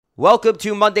Welcome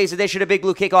to Monday's edition of Big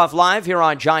Blue Kickoff Live here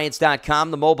on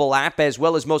Giants.com, the mobile app, as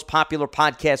well as most popular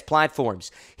podcast platforms.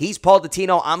 He's Paul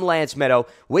Dottino. I'm Lance Meadow,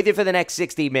 with you for the next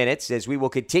 60 minutes as we will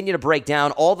continue to break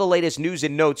down all the latest news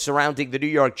and notes surrounding the New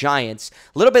York Giants.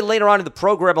 A little bit later on in the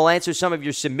program, I'll answer some of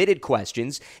your submitted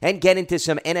questions and get into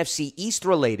some NFC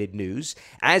East-related news,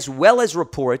 as well as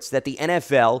reports that the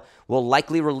NFL will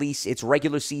likely release its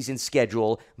regular season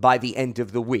schedule by the end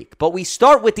of the week. But we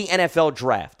start with the NFL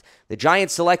Draft. The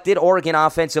Giants selected Oregon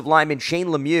offensive lineman Shane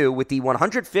Lemieux with the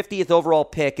 150th overall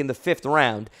pick in the 5th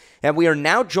round, and we are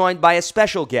now joined by a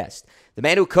special guest, the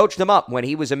man who coached him up when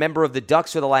he was a member of the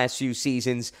Ducks for the last few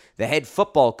seasons, the head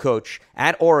football coach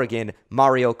at Oregon,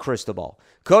 Mario Cristobal.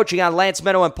 Coaching on Lance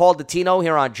Meadow and Paul Dottino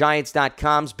here on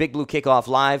Giants.com's Big Blue Kickoff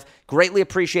Live. Greatly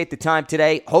appreciate the time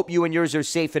today. Hope you and yours are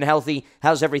safe and healthy.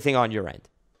 How's everything on your end?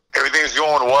 Everything's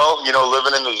going well,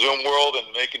 living in the Zoom world and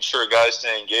making sure guys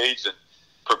stay engaged and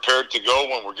prepared to go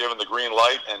when we're given the green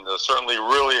light, and certainly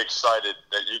really excited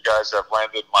that you guys have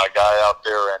landed my guy out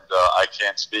there, and I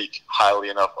can't speak highly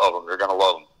enough of him. You're going to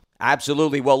love him.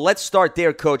 Absolutely. Well, let's start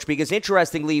there, Coach, because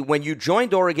interestingly, when you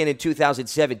joined Oregon in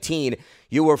 2017,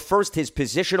 you were first his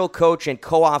positional coach and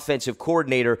co-offensive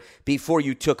coordinator before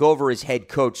you took over as head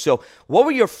coach. So what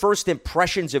were your first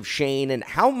impressions of Shane, and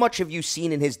how much have you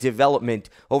seen in his development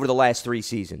over the last 3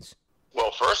 seasons?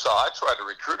 Well, first off, I tried to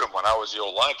recruit him when I was the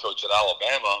O-line coach at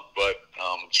Alabama, but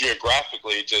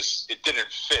geographically it didn't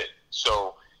fit.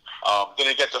 So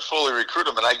didn't get to fully recruit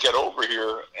him, and I get over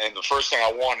here, and the first thing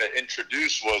I wanted to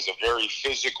introduce was a very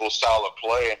physical style of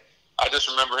play. And I just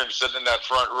remember him sitting in that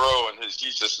front row, and he's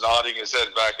just nodding his head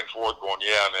back and forth going,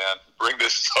 yeah, man, bring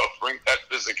this stuff, bring that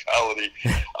physicality.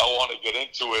 I want to get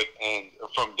into it. And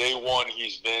from day one,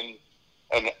 he's been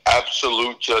an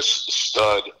absolute just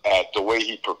stud at the way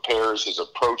he prepares, his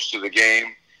approach to the game,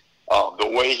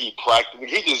 the way he practices.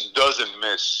 He just doesn't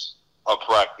miss a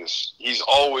practice. He's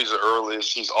always the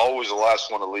earliest. He's always the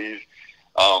last one to leave.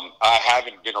 I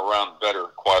haven't been around better,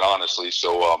 quite honestly.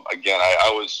 So, again, I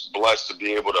was blessed to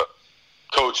be able to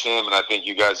coach him, and I think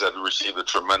you guys have received a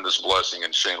tremendous blessing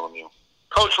in Shane Lemieux.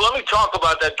 Coach, let me talk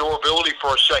about that durability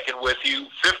for a second with you.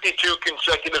 52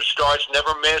 consecutive starts,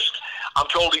 never missed. I'm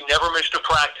told he never missed a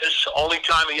practice. Only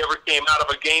time he ever came out of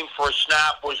a game for a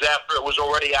snap was after it was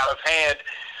already out of hand.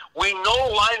 We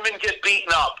know linemen get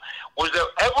beaten up. Was there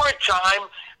ever a time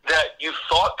that you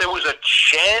thought there was a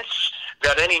chance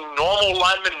that any normal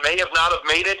lineman may have not have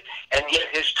made it, and yet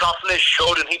his toughness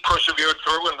showed and he persevered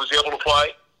through and was able to play?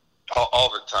 All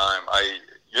the time.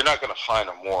 You're not going to find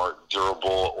a more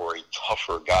durable or a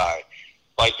tougher guy.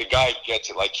 Like, the guy gets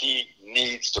it. Like, he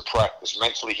needs to practice.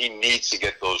 Mentally, he needs to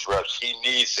get those reps. He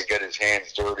needs to get his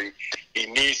hands dirty. He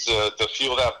needs to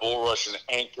feel that bull rush and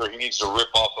anchor. He needs to rip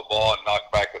off the ball and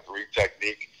knock back a 3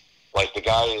 technique. Like, the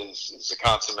guy is a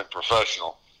consummate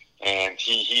professional. And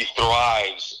he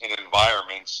thrives in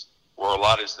environments where a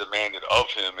lot is demanded of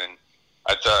him. And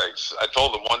I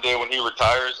told him one day when he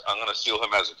retires, I'm going to seal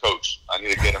him as a coach. I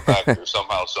need to get him back here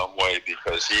somehow, some way,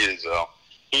 because he's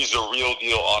a real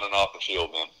deal on and off the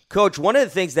field, man. Coach, one of the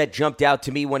things that jumped out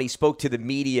to me when he spoke to the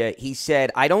media, he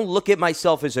said, I don't look at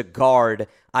myself as a guard.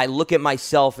 I look at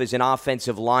myself as an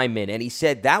offensive lineman. And he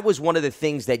said that was one of the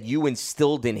things that you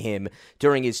instilled in him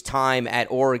during his time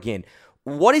at Oregon.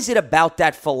 What is it about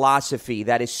that philosophy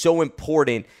that is so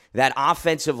important that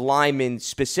offensive linemen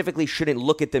specifically shouldn't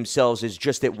look at themselves as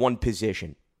just at one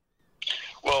position?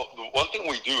 Well, the one thing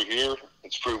we do here,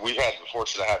 we've had the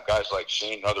fortune to have guys like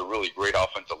Shane, other really great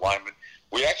offensive linemen.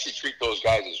 We actually treat those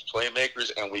guys as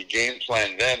playmakers, and we game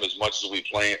plan them as much as we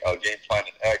game plan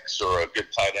an X or a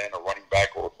good tight end, a running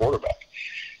back, or a quarterback.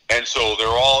 And so they're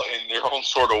all in their own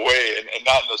sort of way, and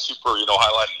not in a super,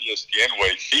 highlighted ESPN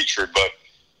way featured, but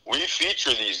we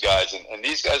feature these guys, and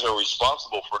these guys are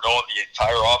responsible for knowing the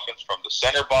entire offense from the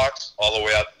center box all the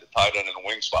way out to the tight end and the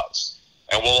wing spots.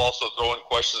 And we'll also throw in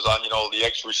questions on, the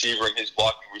ex-receiver and his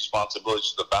blocking responsibilities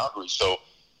to the boundary. So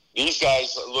these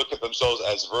guys look at themselves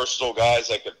as versatile guys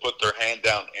that can put their hand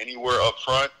down anywhere up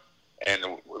front and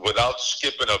without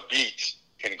skipping a beat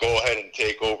can go ahead and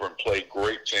take over and play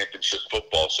great championship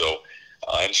football. So,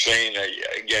 and Shane,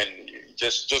 again,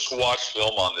 just watch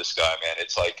film on this guy, man.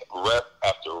 It's like rep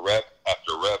after rep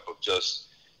after rep of just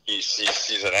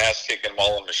he's an ass-kicking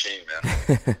mauling machine,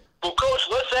 man. Well, Coach,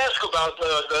 let's ask about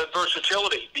the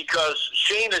versatility, because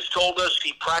Shane has told us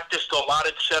he practiced a lot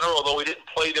at center, although he didn't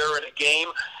play there in a game.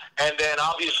 And then,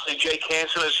 obviously, Jake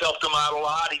Hansen has helped him out a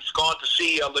lot. He's gone to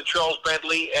see LaCharles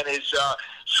Bentley and his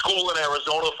school in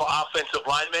Arizona for offensive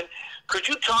linemen. Could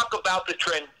you talk about the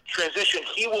transition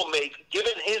he will make,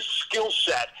 given his skill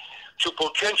set, to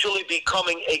potentially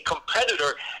becoming a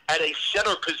competitor at a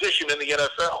center position in the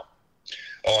NFL?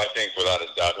 Oh, I think without a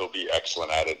doubt he'll be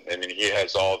excellent at it. I mean, he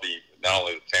has all the, not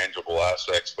only the tangible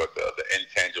aspects, but the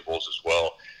intangibles as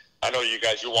well. I know you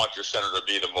guys, you want your center to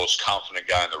be the most confident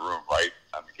guy in the room, right?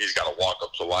 I mean, he's got to walk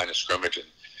up to the line of scrimmage and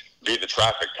be the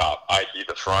traffic cop. Be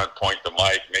the front, point the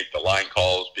mic, make the line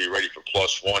calls, be ready for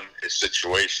 +1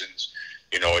 situations,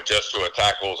 adjust to a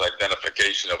tackle's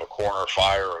identification of a corner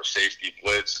fire or a safety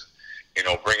blitz,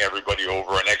 bring everybody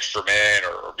over an extra man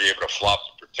or be able to flop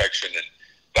the protection. And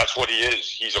that's what he is.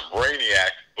 He's a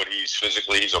brainiac, but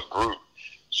he's a brute.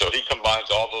 So he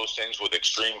combines all those things with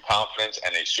extreme confidence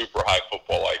and a super high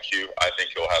football IQ. I think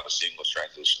he'll have a seamless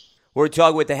transition. We're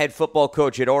talking with the head football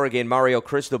coach at Oregon, Mario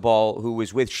Cristobal, who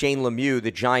was with Shane Lemieux,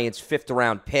 the Giants'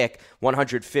 5th-round pick,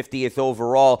 150th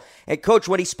overall. And, Coach,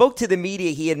 when he spoke to the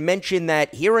media, he had mentioned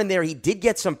that here and there he did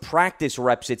get some practice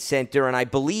reps at center, and I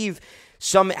believe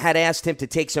some had asked him to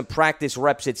take some practice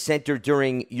reps at center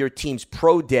during your team's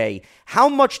pro day. How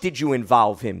much did you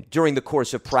involve him during the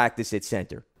course of practice at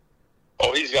center?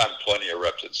 Oh, he's gotten plenty of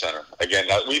reps at center. Again,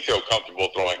 we feel comfortable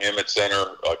throwing him at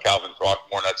center, Calvin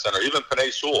Throckmorton at center, even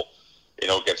Penei Sewell,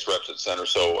 gets reps at center.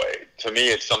 So to me,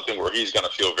 it's something where he's going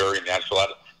to feel very natural at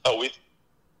it. Oh, we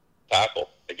tackle.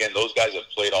 Again, those guys have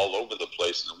played all over the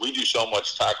place, and we do so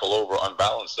much tackle over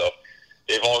unbalanced stuff.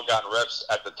 They've all gotten reps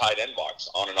at the tight end box,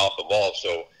 on and off the ball.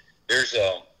 So there's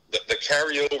the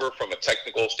carryover from a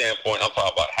technical standpoint. I'm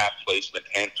talking about half placement,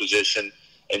 hand position,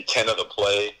 intent of the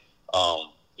play,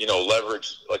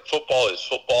 leverage. Like, football is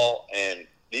football, and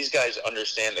these guys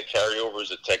understand the carryovers,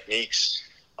 the techniques,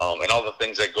 and all the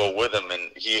things that go with him.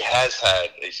 And he has had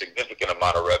a significant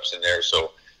amount of reps in there,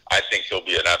 so I think he'll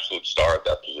be an absolute star at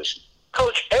that position.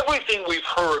 Coach, everything we've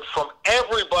heard from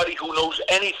everybody who knows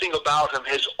anything about him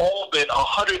has all been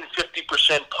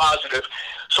 150% positive.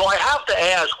 So I have to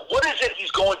ask, what is it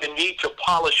he's going to need to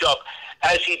polish up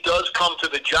as he does come to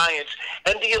the Giants?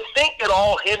 And do you think at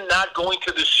all him not going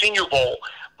to the Senior Bowl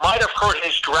might have hurt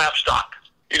his draft stock?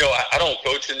 I don't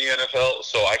coach in the NFL,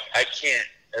 so I can't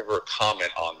ever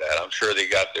comment on that. I'm sure they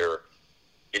got their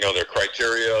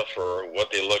criteria for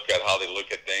what they look at, how they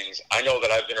look at things. I know that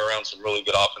I've been around some really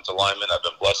good offensive linemen. I've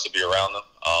been blessed to be around them.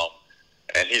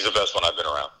 And he's the best one I've been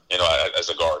around, as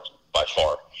a guard by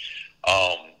far.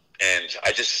 And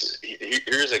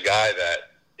here's a guy that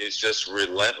is just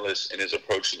relentless in his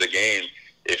approach to the game.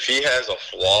 If he has a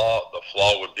flaw, the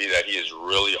flaw would be that he is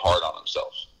really hard on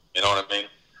himself. You know what I mean?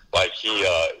 Like, and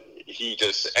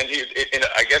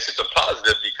I guess it's a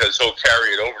positive because he'll carry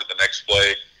it over to the next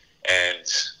play and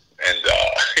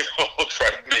he'll try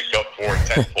to make up for it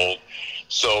tenfold.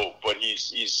 So, but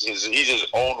he's his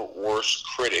own worst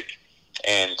critic,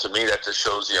 and to me that just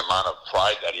shows the amount of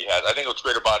pride that he has. I think what's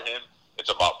great about him, it's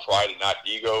about pride and not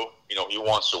ego. He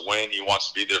wants to win. He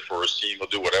wants to be there for his team. He'll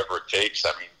do whatever it takes.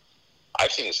 I mean,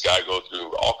 I've seen this guy go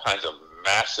through all kinds of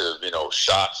massive,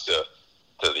 shots to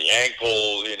the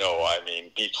ankle,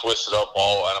 be twisted up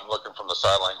all, and I'm looking from the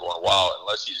sideline going, wow,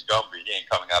 unless he's Gumby, he ain't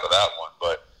coming out of that one.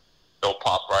 But he'll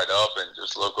pop right up and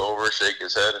just look over, shake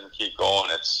his head, and keep going.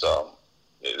 It's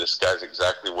this guy's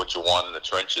exactly what you want in the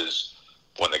trenches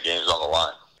when the game's on the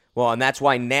line. Well, and that's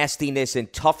why nastiness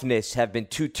and toughness have been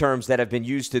two terms that have been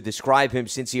used to describe him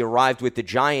since he arrived with the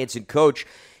Giants. And, Coach,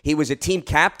 he was a team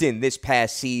captain this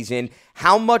past season.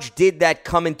 How much did that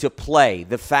come into play,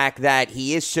 the fact that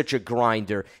he is such a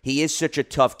grinder, he is such a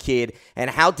tough kid, and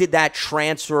how did that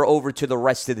transfer over to the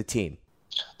rest of the team?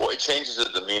 Well, it changes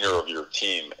the demeanor of your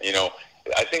team.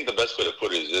 I think the best way to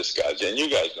put it is this, guys, and you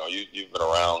guys know, you've been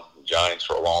around the Giants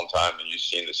for a long time, and you've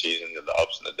seen the season and the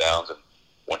ups and the downs. And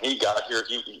when he got here,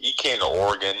 he came to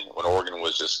Oregon when Oregon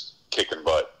was just kicking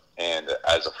butt. And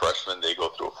as a freshman, they go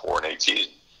through a 4-8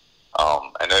 season.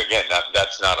 And again,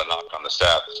 that's not a knock on the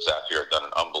staff. The staff here have done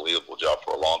an unbelievable job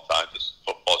for a long time. Just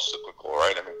football's cyclical,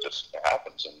 right? I mean, it just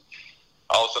happens. And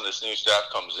all of a sudden, this new staff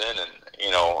comes in, and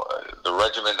the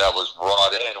regimen that was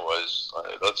brought in was,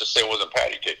 let's just say, it wasn't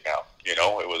patty cake now.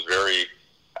 It was very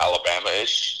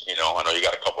Alabama-ish. I know you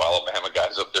got a couple Alabama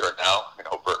guys up there now.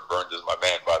 Bert Burns is my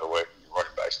man, by the way,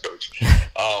 running backs coach.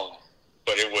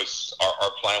 But it was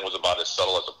our plan was about as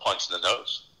subtle as a punch in the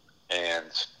nose,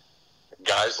 and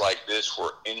guys like this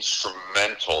were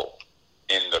instrumental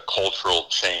in the cultural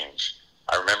change.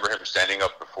 I remember him standing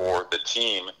up before the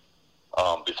team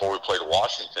before we played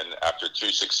Washington after 2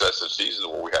 successive seasons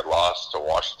where we had lost to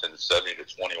Washington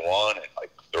 70-21 and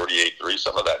like 38-3,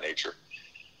 some of that nature.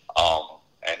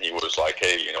 And he was like,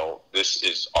 hey, this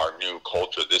is our new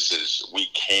culture. We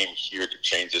came here to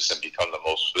change this and become the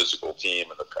most physical team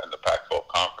in the Pac-12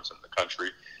 conference in the country.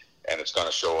 And it's going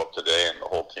to show up today. And the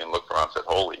whole team looked around and said,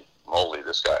 holy moly,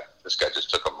 this guy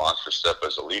just took a monster step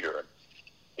as a leader. And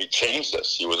he changed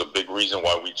us. He was a big reason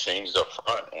why we changed up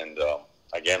front. And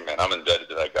again, man, I'm indebted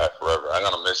to that guy forever. I'm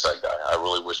gonna miss that guy. I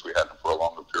really wish we had him for a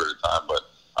longer period of time, but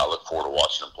I look forward to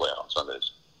watching him play on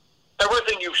Sundays.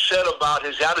 Everything you've said about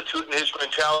his attitude and his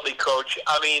mentality, Coach,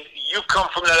 I mean, you've come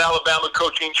from that Alabama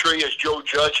coaching tree, as Joe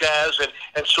Judge has,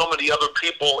 and so many other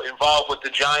people involved with the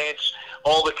Giants,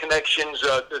 all the connections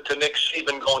to Nick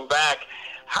Saban going back.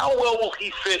 How well will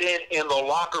he fit in the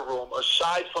locker room,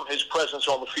 aside from his presence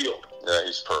on the field? Yeah,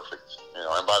 he's perfect. You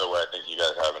know, and by the way, I think you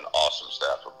guys have an awesome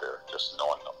staff up there, just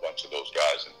knowing a bunch of those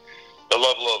guys. And the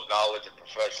level of knowledge and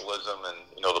professionalism and,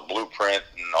 you know, the blueprint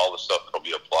and all the stuff that will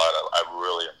be applied, I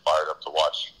really am fired up to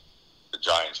watch the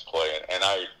Giants play. And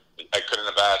I couldn't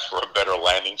have asked for a better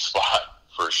landing spot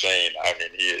for Shane. I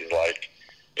mean, he is like,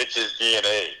 it's his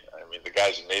DNA. I mean, the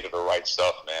guy's made of the right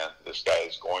stuff, man. This guy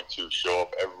is going to show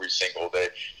up every single day.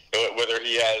 Whether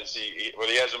he has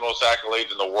the most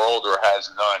accolades in the world or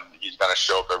has none, he's going to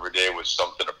show up every day with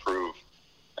something to prove.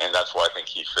 And that's why I think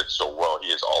he fits so well. He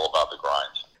is all about the grind.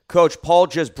 Coach, Paul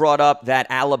just brought up that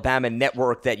Alabama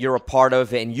network that you're a part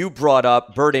of, and you brought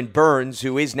up Burton Burns,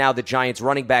 who is now the Giants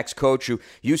running backs coach, who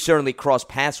you certainly crossed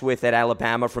paths with at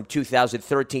Alabama from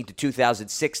 2013 to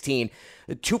 2016.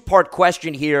 A two-part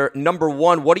question here. Number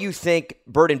one, what do you think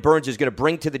Burton Burns is going to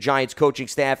bring to the Giants coaching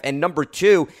staff? And number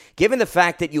two, given the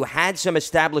fact that you had some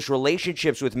established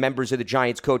relationships with members of the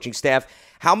Giants coaching staff,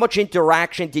 how much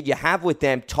interaction did you have with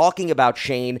them talking about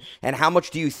Shane, and how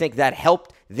much do you think that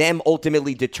helped them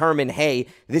ultimately determine, hey,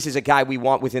 this is a guy we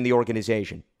want within the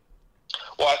organization?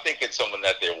 Well, I think it's someone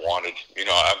that they wanted. You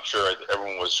know, I'm sure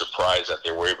everyone was surprised that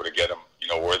they were able to get him, you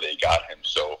know, where they got him.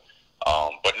 So,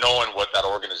 but knowing what that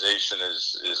organization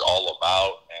is all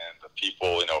about, and the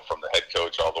people, you know, from the head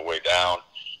coach all the way down,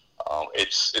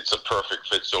 it's a perfect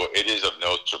fit. So it is of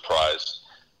no surprise.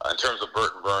 In terms of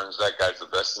Burton Burns, that guy's the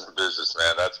best in the business,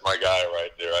 man. That's my guy right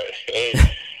there. Hey,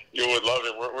 you would love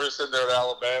it. We're sitting there at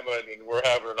Alabama, and we're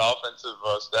having an offensive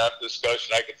staff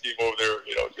discussion. I can see him over there,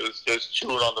 you know, just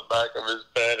chewing on the back of his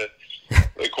pen, and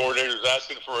the coordinator's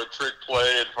asking for a trick play,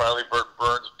 and finally Burton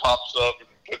Burns pops up and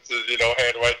puts his, you know,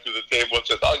 hand right through the table and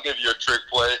says, "I'll give you a trick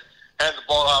play. Hand the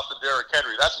ball off to Derrick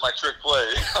Henry. That's my trick play."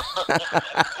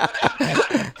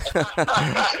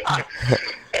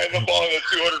 And the ball to the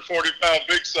 240-pound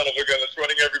big son of a gun that's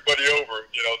running everybody over.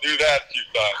 You know, do that a few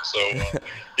times. So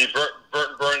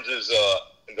Burton Burns is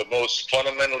the most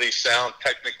fundamentally sound,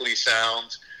 technically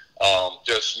sound,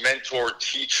 just mentor,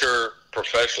 teacher,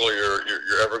 professional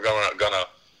you're ever gonna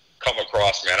come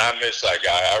across, man. I miss that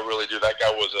guy. I really do. That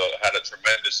guy had a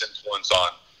tremendous influence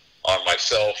on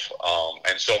myself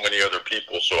and so many other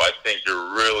people. So I think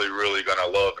you're really, really gonna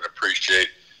love and appreciate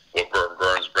what Burton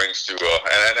Burns brings to,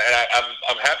 and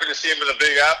I'm happy to see him in the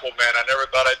Big Apple, man. I never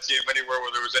thought I'd see him anywhere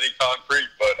where there was any concrete,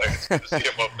 but it's good to see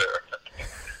him up there.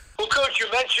 Well, Coach,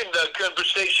 you mentioned the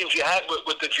conversations you had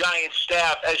with the Giants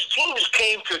staff. As teams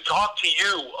came to talk to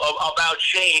you about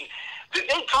Shane, did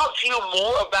they talk to you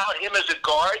more about him as a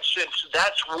guard, since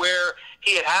that's where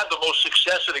he had the most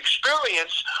success and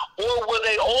experience, or were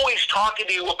they always talking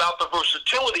to you about the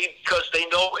versatility because they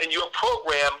know in your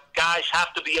program guys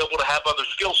have to be able to have other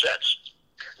skill sets?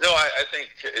 No, I think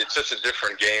it's just a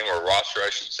different game, or roster,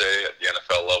 I should say, at the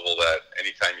NFL level, that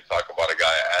anytime you talk about a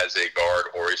guy as a guard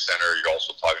or a center, you're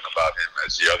also talking about him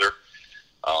as the other.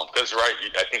 Because, right,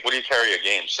 I think when you carry a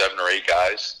game, 7 or 8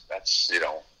 guys, that's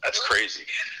crazy.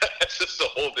 That's just a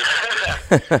whole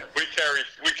different thing. We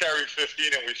carry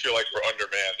 15 and we feel like we're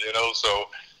undermanned, you know? So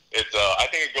I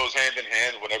think it goes hand in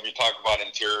hand. Whenever you talk about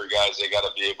interior guys, they got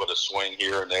to be able to swing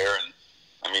here and there. And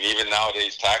I mean, even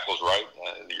nowadays, tackles, right?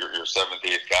 Your 7th,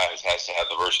 8th guy has to have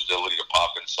the versatility to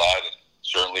pop inside, and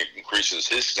certainly increases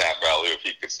his snap value if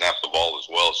he could snap the ball as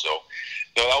well. So,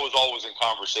 you know, that was always in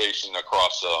conversation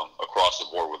across the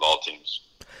board with all teams.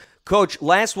 Coach,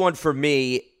 last one for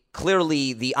me.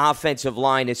 Clearly, the offensive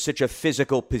line is such a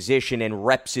physical position, and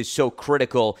reps is so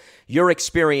critical. You're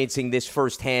experiencing this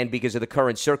firsthand because of the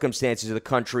current circumstances of the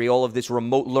country, all of this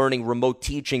remote learning, remote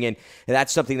teaching, and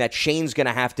that's something that Shane's going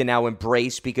to have to now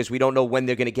embrace because we don't know when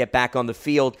they're going to get back on the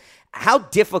field. How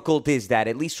difficult is that,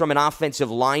 at least from an offensive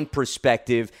line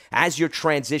perspective, as you're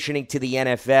transitioning to the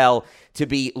NFL, to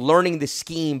be learning the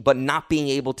scheme but not being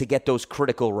able to get those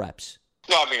critical reps?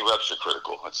 No, I mean, reps are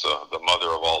critical. It's the mother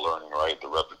of all learning, right? The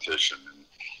repetition. And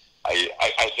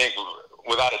I think,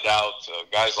 without a doubt,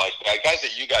 guys like that, guys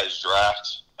that you guys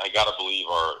draft, I got to believe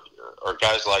are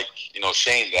guys like, you know,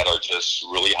 Shane, that are just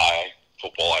really high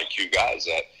football IQ guys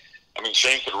that, I mean,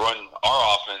 Shane could run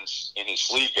our offense in his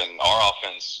sleep, and our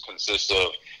offense consists of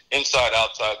inside,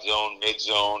 outside zone, mid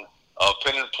zone,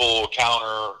 pin and pull,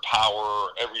 counter, power,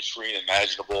 every screen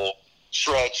imaginable.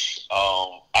 stretch,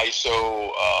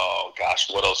 ISO,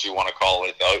 what else you want to call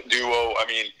it, duo. I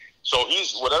mean, so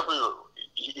he's going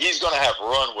to have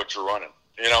run what you're running,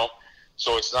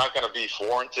 So it's not going to be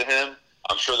foreign to him.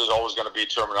 I'm sure there's always going to be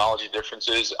terminology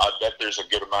differences. I bet there's a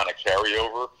good amount of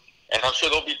carryover. And I'm sure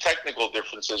there'll be technical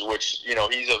differences, which,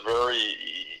 he's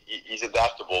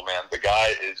adaptable, man. The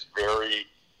guy is very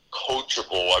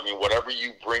coachable. I mean, whatever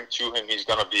you bring to him, he's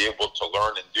going to be able to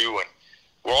learn and do. And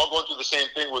we're all going through the same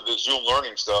thing with the Zoom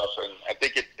learning stuff. And I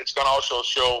think it's going to also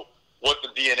show what the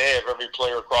DNA of every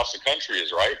player across the country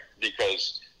is, right?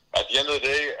 Because at the end of the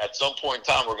day, at some point in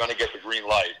time, we're going to get the green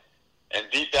light. And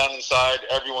deep down inside,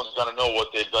 everyone's going to know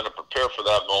what they've done to prepare for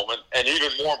that moment. And even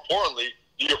more importantly,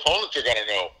 the opponents are going to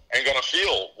know and going to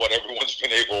feel what everyone's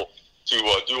been able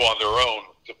to do on their own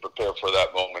to prepare for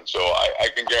that moment. So I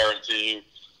can guarantee you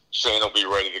Shane will be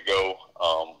ready to go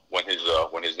when his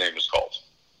name is called.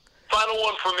 Final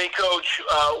one for me, Coach.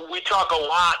 We talk a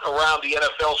lot around the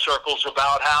NFL circles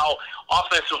about how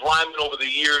offensive linemen over the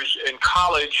years in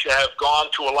college have gone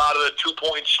to a lot of the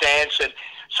two-point stance, and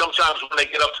sometimes when they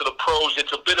get up to the pros,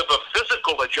 it's a bit of a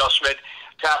physical adjustment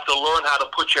to have to learn how to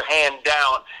put your hand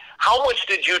down. How much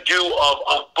did you do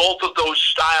of both of those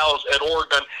styles at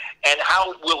Oregon, and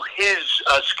how will his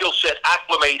skill set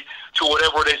acclimate to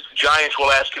whatever it is the Giants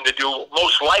will ask him to do?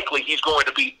 Most likely he's going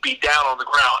to be down on the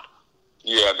ground.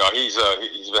 Yeah, no, he's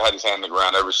had his hand on the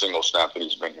ground every single snap that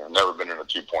he's been here. Never been in a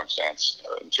two-point stance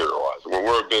interior-wise.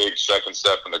 We're a big second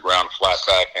step in the ground, flat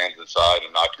back, hands inside,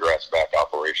 and knock your ass back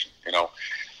operation, And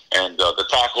the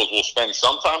tackles will spend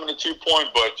some time in the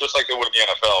two-point, but just like they would in the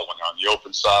NFL, when they're on the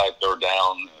open side, they're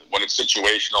down. When it's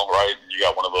situational, right, you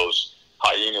got one of those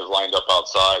hyenas lined up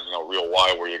outside, real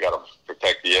wide, where you got to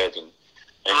protect the edge and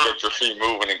get your feet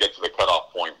moving and get to the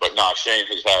cutoff point. But Shane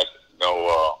has had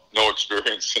no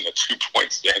experience in the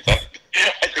two-point stance. I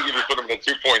think if you put him in a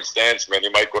two-point stance, man, he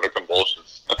might go to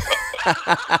convulsions. Well,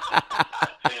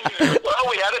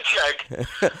 we had a check.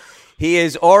 He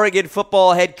is Oregon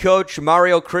football head coach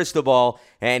Mario Cristobal,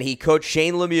 and he coached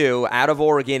Shane Lemieux out of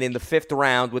Oregon in the 5th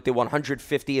round with the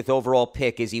 150th overall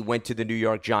pick as he went to the New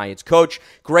York Giants. Coach,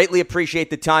 greatly appreciate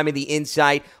the time and the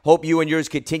insight. Hope you and yours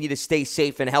continue to stay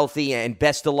safe and healthy, and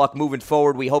best of luck moving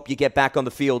forward. We hope you get back on the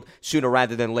field sooner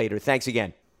rather than later. Thanks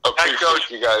again.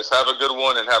 Appreciate you guys. Have a good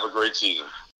one and have a great season.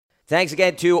 Thanks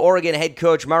again to Oregon head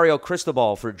coach Mario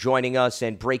Cristobal for joining us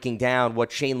and breaking down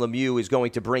what Shane Lemieux is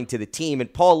going to bring to the team.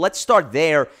 And Paul, let's start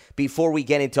there before we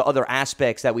get into other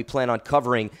aspects that we plan on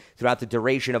covering throughout the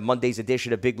duration of Monday's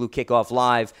edition of Big Blue Kickoff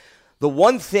Live. The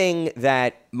one thing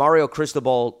that Mario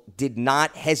Cristobal did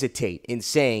not hesitate in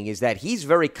saying is that he's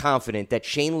very confident that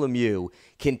Shane Lemieux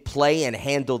can play and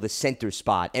handle the center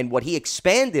spot. And what he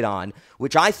expanded on,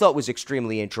 which I thought was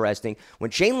extremely interesting, when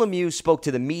Shane Lemieux spoke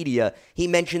to the media, he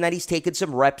mentioned that he's taken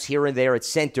some reps here and there at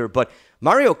center, but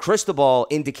Mario Cristobal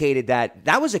indicated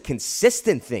that was a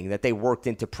consistent thing that they worked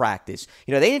into practice.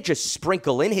 They didn't just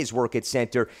sprinkle in his work at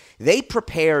center. They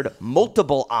prepared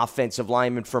multiple offensive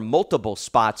linemen for multiple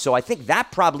spots. So I think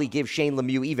that probably gives Shane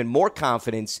Lemieux even more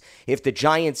confidence if the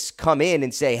Giants come in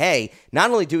and say, hey,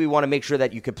 not only do we want to make sure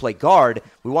that you can play guard,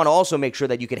 we want to also make sure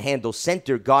that you can handle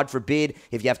center, God forbid,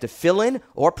 if you have to fill in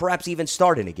or perhaps even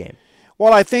start in a game.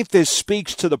 Well, I think this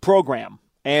speaks to the program.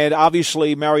 And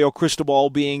obviously, Mario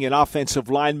Cristobal being an offensive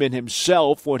lineman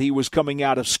himself when he was coming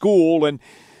out of school. And,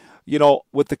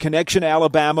 with the connection to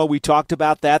Alabama, we talked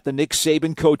about that, the Nick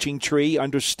Saban coaching tree,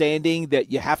 understanding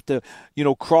that you have to,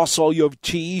 cross all your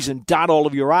T's and dot all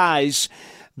of your I's.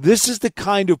 This is the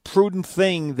kind of prudent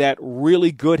thing that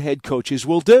really good head coaches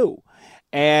will do.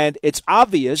 And it's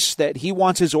obvious that he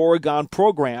wants his Oregon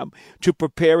program to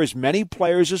prepare as many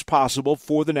players as possible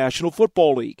for the National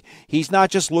Football League. He's not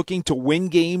just looking to win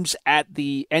games at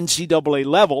the NCAA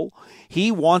level.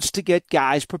 He wants to get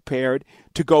guys prepared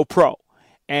to go pro.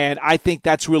 And I think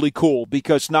that's really cool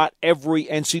because not every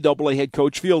NCAA head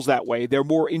coach feels that way. They're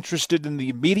more interested in the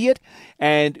immediate,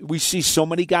 and we see so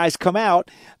many guys come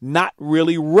out not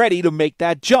really ready to make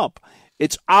that jump.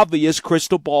 It's obvious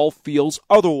Cristobal feels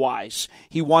otherwise.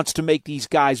 He wants to make these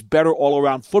guys better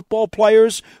all-around football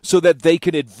players so that they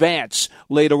can advance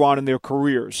later on in their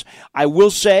careers. I will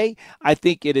say I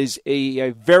think it is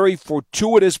a very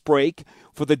fortuitous break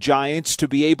for the Giants to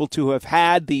be able to have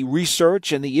had the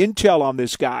research and the intel on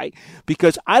this guy,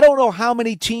 because I don't know how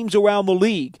many teams around the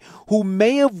league who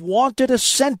may have wanted a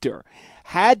center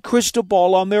had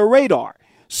Cristobal on their radar.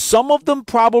 Some of them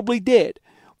probably did,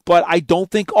 but I don't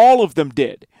think all of them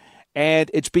did.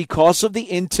 And it's because of the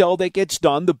intel that gets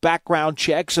done, the background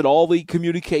checks, and all the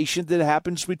communication that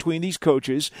happens between these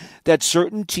coaches, that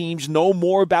certain teams know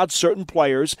more about certain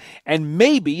players. And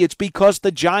maybe it's because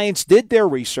the Giants did their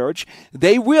research.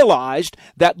 They realized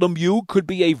that Lemieux could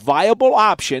be a viable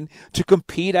option to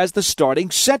compete as the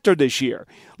starting center this year.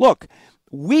 Look,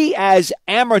 we as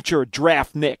amateur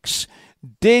draft nicks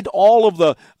did all of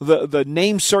the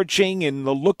name searching and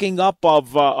the looking up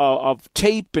of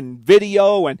tape and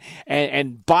video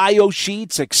and bio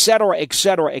sheets, et cetera, et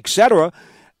cetera, et cetera.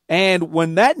 And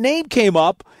when that name came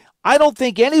up, I don't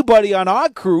think anybody on our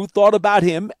crew thought about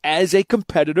him as a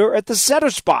competitor at the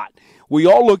center spot. We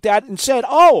all looked at it and said,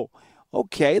 oh,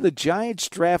 okay, the Giants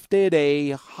drafted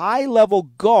a high-level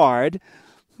guard.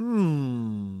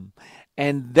 And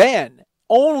then,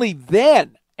 only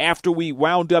then, after we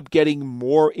wound up getting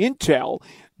more intel,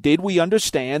 did we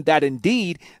understand that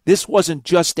indeed this wasn't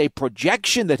just a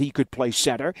projection that he could play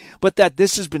center, but that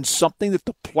this has been something that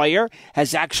the player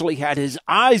has actually had his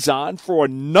eyes on for a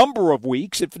number of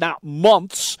weeks, if not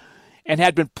months, and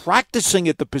had been practicing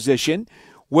at the position,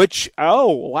 which,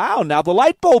 oh, wow, now the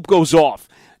light bulb goes off.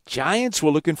 Giants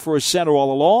were looking for a center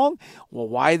all along. Well,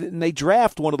 why didn't they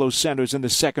draft one of those centers in the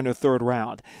second or third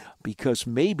round? Because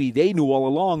maybe they knew all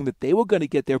along that they were going to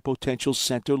get their potential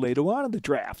center later on in the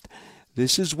draft.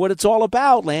 This is what it's all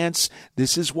about, Lance.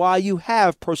 This is why you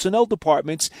have personnel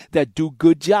departments that do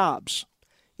good jobs.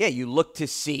 Yeah, you look to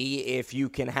see if you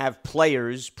can have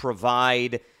players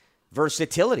provide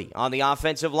versatility on the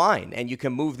offensive line, and you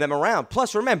can move them around.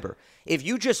 Plus, remember, if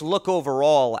you just look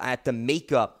overall at the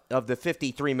makeup of the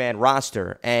 53-man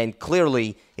roster, and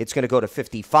clearly it's going to go to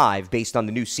 55 based on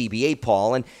the new CBA,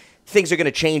 Paul, and things are going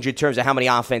to change in terms of how many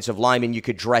offensive linemen you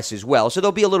could dress as well. So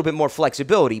there'll be a little bit more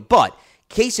flexibility. But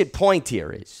case in point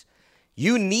here is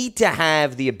you need to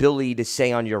have the ability to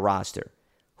say on your roster,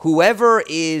 whoever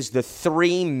is the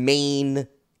three main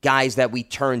guys that we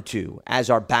turn to as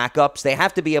our backups, they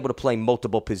have to be able to play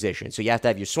multiple positions. So you have to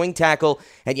have your swing tackle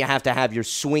and you have to have your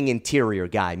swing interior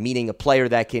guy, meaning a player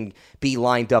that can be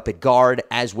lined up at guard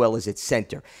as well as at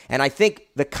center. And I think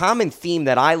the common theme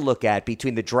that I look at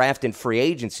between the draft and free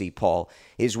agency, Paul,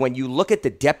 is when you look at the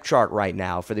depth chart right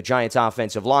now for the Giants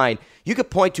offensive line, you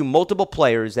could point to multiple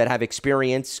players that have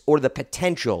experience or the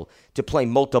potential to play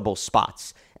multiple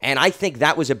spots. And I think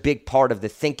that was a big part of the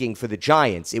thinking for the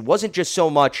Giants. It wasn't just so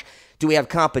much, do we have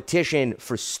competition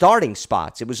for starting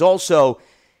spots? It was also,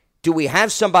 do we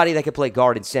have somebody that can play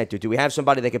guard and center? Do we have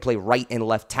somebody that can play right and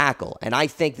left tackle? And I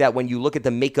think that when you look at the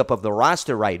makeup of the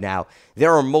roster right now,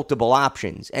 there are multiple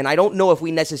options. And I don't know if we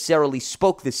necessarily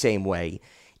spoke the same way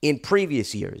in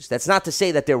previous years. That's not to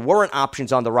say that there weren't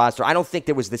options on the roster. I don't think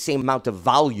there was the same amount of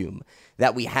volume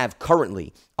that we have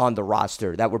currently on the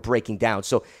roster that we're breaking down.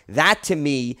 So that, to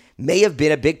me, may have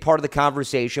been a big part of the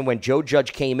conversation when Joe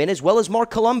Judge came in, as well as Mark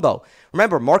Colombo.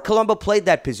 Remember, Mark Colombo played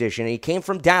that position, and he came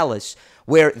from Dallas,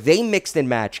 where they mixed and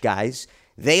matched guys.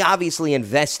 They obviously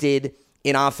invested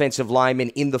in offensive linemen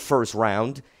in the first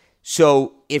round.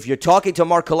 So if you're talking to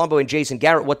Mark Colombo and Jason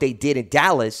Garrett, what they did in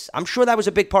Dallas, I'm sure that was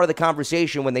a big part of the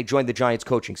conversation when they joined the Giants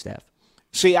coaching staff.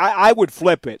 See, I would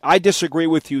flip it. I disagree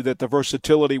with you that the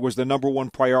versatility was the number one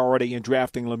priority in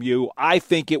drafting Lemieux. I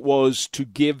think it was to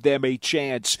give them a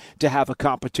chance to have a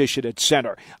competition at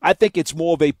center. I think it's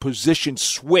more of a position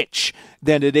switch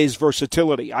than it is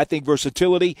versatility. I think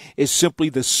versatility is simply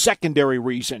the secondary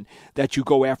reason that you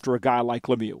go after a guy like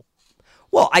Lemieux.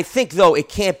 Well, I think, though, it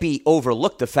can't be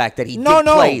overlooked the fact that he did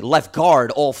play left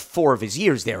guard all 4 of his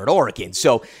years there at Oregon.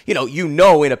 So, you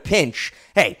know in a pinch,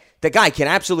 hey, the guy can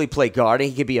absolutely play guard, and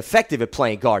he can be effective at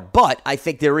playing guard. But I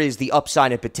think there is the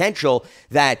upside and potential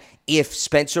that if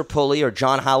Spencer Pulley or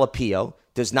John Halapio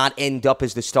does not end up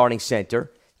as the starting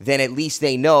center, then at least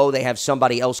they know they have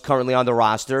somebody else currently on the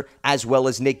roster, as well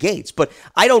as Nick Gates. But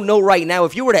I don't know right now.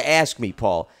 If you were to ask me,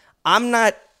 Paul, I'm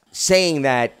not saying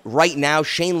that right now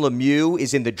Shane Lemieux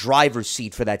is in the driver's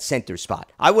seat for that center spot.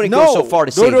 I wouldn't go so far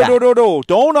to say that. No.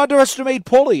 Don't underestimate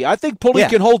Pulley. I think Pulley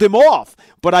can hold him off,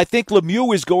 but I think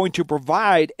Lemieux is going to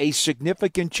provide a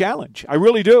significant challenge. I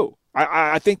really do.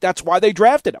 I think that's why they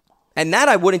drafted him. And that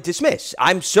I wouldn't dismiss.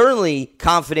 I'm certainly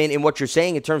confident in what you're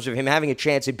saying in terms of him having a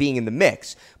chance at being in the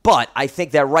mix. But I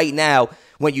think that right now,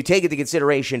 when you take into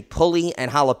consideration Pulley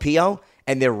and Halapio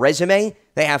and their resume,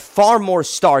 they have far more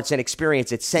starts and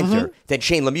experience at center than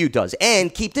Shane Lemieux does.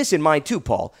 And keep this in mind too,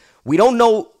 Paul. We don't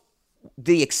know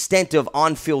the extent of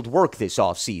on-field work this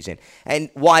offseason. And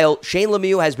while Shane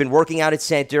Lemieux has been working out at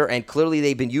center, and clearly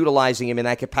they've been utilizing him in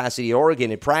that capacity at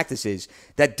Oregon in practices,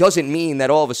 that doesn't mean that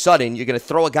all of a sudden you're going to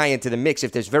throw a guy into the mix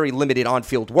if there's very limited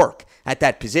on-field work at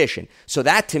that position. So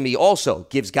that, to me, also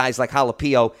gives guys like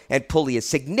Jalapeno and Pulley a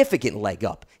significant leg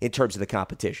up in terms of the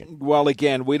competition. Well,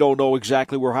 again, we don't know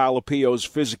exactly where Jalapeo's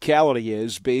physicality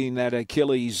is, being that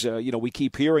Achilles, we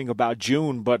keep hearing about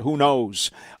June, but who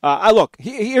knows?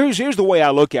 Here's the way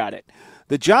I look at it.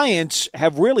 The Giants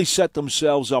have really set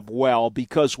themselves up well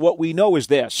because what we know is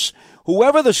this.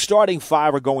 Whoever the starting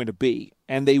five are going to be,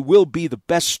 and they will be the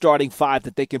best starting five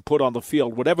that they can put on the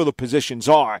field, whatever the positions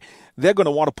are, they're going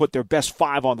to want to put their best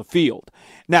five on the field.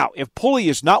 Now, if Pulley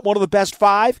is not one of the best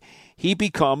five, he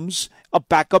becomes a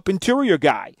backup interior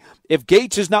guy. If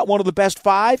Gates is not one of the best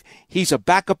five, he's a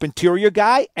backup interior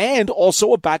guy and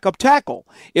also a backup tackle.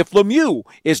 If Lemieux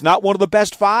is not one of the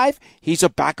best five, he's a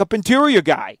backup interior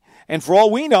guy. And for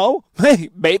all we know,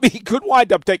 maybe he could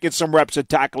wind up taking some reps at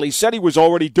tackle. He said he was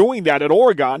already doing that at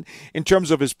Oregon in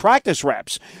terms of his practice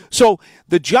reps. So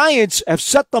the Giants have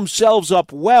set themselves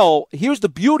up well. Here's the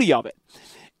beauty of it.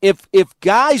 If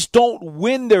guys don't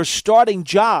win their starting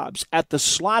jobs at the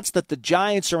slots that the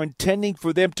Giants are intending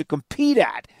for them to compete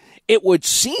at, it would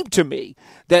seem to me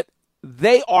that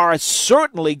they are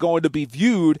certainly going to be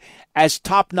viewed as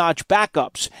top-notch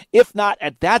backups, if not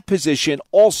at that position,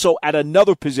 also at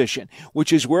another position,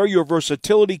 which is where your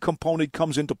versatility component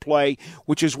comes into play,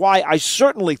 which is why I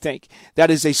certainly think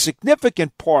that is a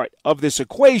significant part of this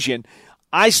equation.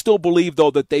 I still believe,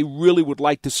 though, that they really would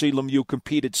like to see Lemieux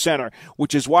compete at center,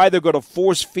 which is why they're going to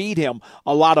force-feed him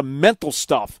a lot of mental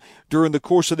stuff during the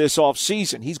course of this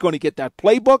offseason. He's going to get that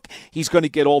playbook, he's going to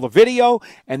get all the video,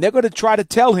 and they're going to try to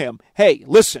tell him, hey,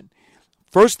 listen,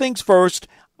 first things first,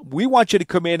 we want you to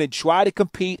come in and try to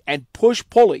compete and push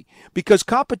Pulley because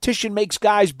competition makes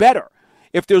guys better.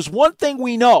 If there's one thing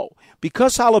we know,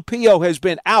 because Jalapeno has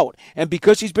been out and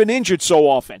because he's been injured so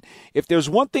often, if there's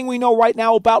one thing we know right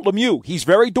now about Lemieux, he's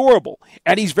very durable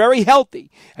and he's very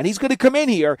healthy. And he's going to come in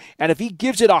here, and if he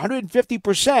gives it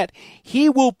 150%, he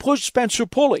will push Spencer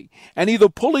Pulley. And either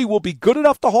Pulley will be good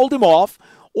enough to hold him off,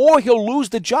 or he'll lose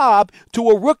the job to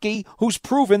a rookie who's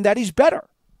proven that he's better.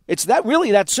 It's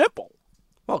really that simple.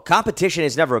 Well, competition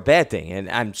is never a bad thing, and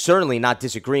I'm certainly not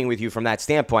disagreeing with you from that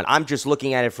standpoint. I'm just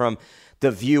looking at it from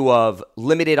the view of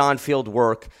limited on-field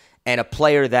work and a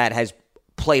player that has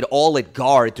played all at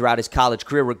guard throughout his college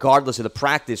career, regardless of the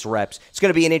practice reps. It's going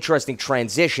to be an interesting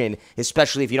transition,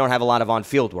 especially if you don't have a lot of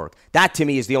on-field work. That, to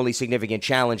me, is the only significant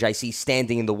challenge I see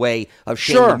standing in the way of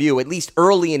Shane Lemieux, at least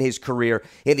early in his career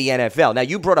in the NFL. Now,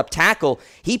 you brought up tackle.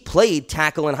 He played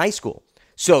tackle in high school.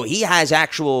 So he has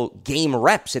actual game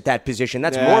reps at that position.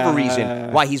 That's more of a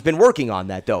reason why he's been working on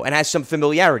that, though, and has some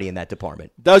familiarity in that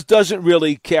department. Doesn't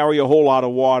really carry a whole lot of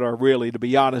water, really, to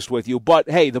be honest with you. But,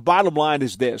 hey, the bottom line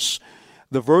is this.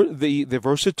 The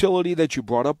versatility that you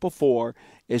brought up before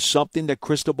is something that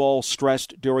Cristobal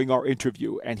stressed during our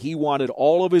interview, and he wanted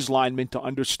all of his linemen to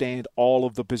understand all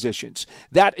of the positions.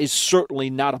 That is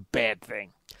certainly not a bad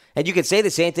thing. And you can say the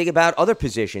same thing about other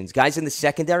positions. Guys in the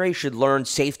secondary should learn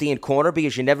safety and corner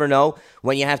because you never know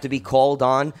when you have to be called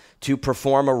on to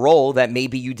perform a role that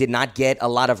maybe you did not get a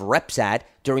lot of reps at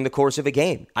during the course of a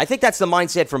game. I think that's the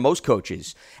mindset for most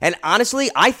coaches. And honestly,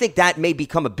 I think that may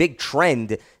become a big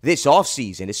trend this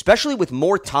offseason, especially with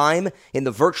more time in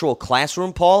the virtual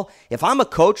classroom, Paul. If I'm a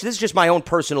coach, this is just my own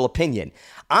personal opinion,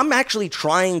 I'm actually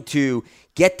trying to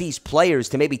get these players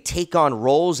to maybe take on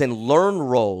roles and learn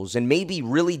roles and maybe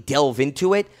really delve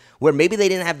into it where maybe they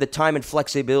didn't have the time and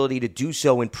flexibility to do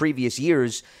so in previous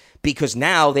years because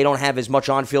now they don't have as much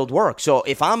on-field work. So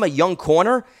if I'm a young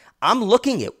corner, I'm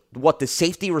looking at what the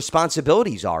safety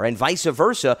responsibilities are and vice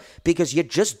versa because you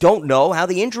just don't know how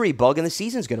the injury bug in the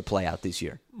season is going to play out this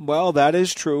year. Well, that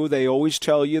is true. They always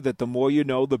tell you that the more you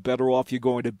know, the better off you're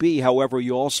going to be. However,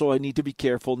 you also need to be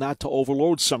careful not to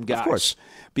overload some guys. Of course.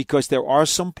 Because there are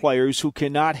some players who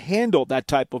cannot handle that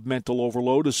type of mental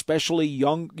overload, especially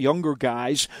younger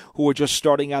guys who are just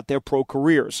starting out their pro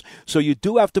careers. So you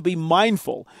do have to be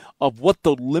mindful of what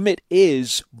the limit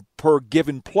is per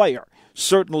given player.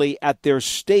 Certainly at their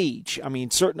stage. I mean,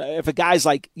 if a guy's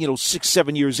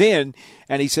 6-7 years in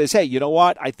and he says, hey, you know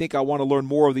what? I think I want to learn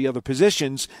more of the other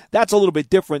positions. That's a little bit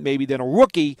different maybe than a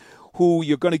rookie who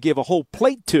you're going to give a whole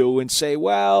plate to and say,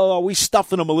 well, are we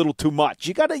stuffing them a little too much?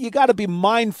 You got to be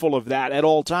mindful of that at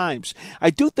all times. I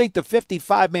do think the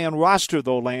 55-man roster,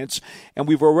 though, Lance, and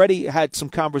we've already had some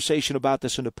conversation about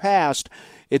this in the past,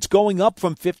 it's going up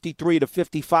from 53 to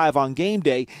 55 on game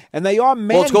day, and they are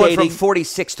mandating... Well, it's going from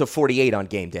 46 to 48 on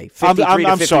game day, 53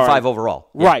 to 55 overall.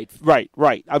 Yeah.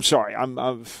 Right. I'm sorry.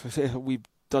 We've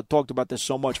talked about this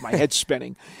so much, my head's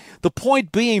spinning. The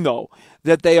point being, though,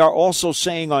 that they are also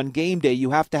saying on game day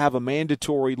you have to have a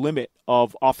mandatory limit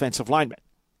of offensive linemen.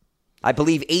 I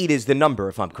believe 8 is the number,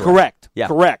 if I'm correct. Correct. Yeah.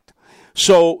 Correct.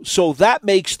 So that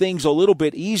makes things a little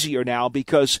bit easier now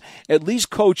because at least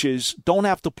coaches don't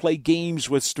have to play games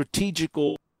with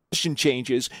strategical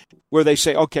changes where they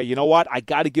say, okay, you know what? I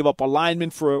got to give up a lineman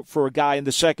for a guy in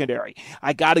the secondary.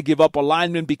 I got to give up a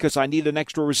lineman because I need an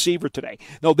extra receiver today.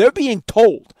 No, they're being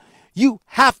told you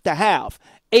have to have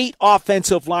 8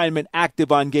 offensive linemen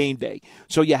active on game day.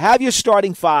 So you have your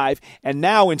starting 5, and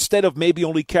now instead of maybe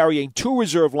only carrying 2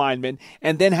 reserve linemen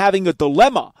and then having a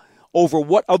dilemma over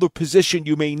what other position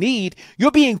you may need,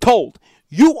 you're being told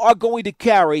you are going to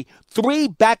carry 3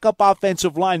 backup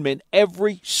offensive linemen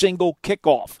every single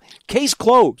kickoff. Case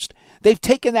closed. They've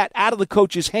taken that out of the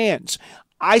coach's hands.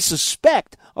 I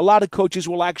suspect a lot of coaches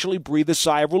will actually breathe a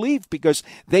sigh of relief because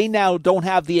they now don't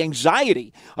have the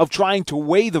anxiety of trying to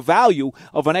weigh the value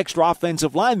of an extra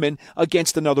offensive lineman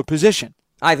against another position.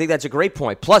 I think that's a great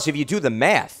point. Plus, if you do the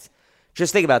math,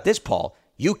 just think about this, Paul.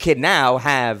 You can now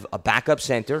have a backup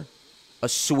center, a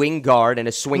swing guard, and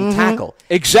a swing tackle.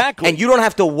 Exactly. And you don't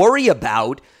have to worry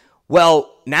about,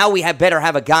 well, now we better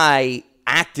have a guy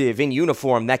active in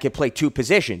uniform that can play 2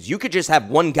 positions. You could just have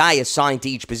one guy assigned to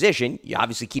each position. You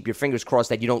obviously keep your fingers crossed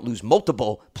that you don't lose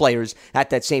multiple players at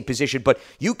that same position, but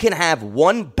you can have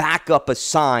one backup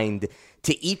assigned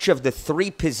to each of the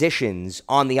 3 positions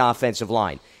on the offensive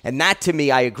line. And that, to me,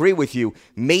 I agree with you,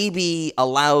 maybe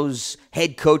allows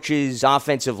head coaches,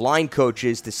 offensive line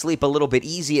coaches to sleep a little bit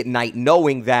easy at night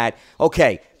knowing that,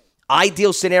 okay,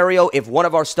 ideal scenario, if one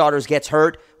of our starters gets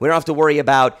hurt, we don't have to worry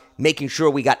about making sure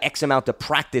we got X amount of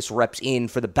practice reps in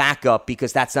for the backup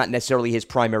because that's not necessarily his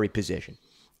primary position.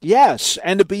 Yes,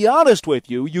 and to be honest with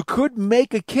you, you could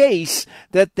make a case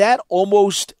that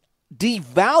almost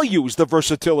devalues the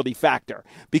versatility factor.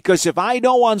 Because if I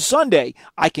know on Sunday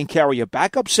I can carry a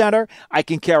backup center, I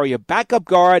can carry a backup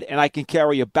guard, and I can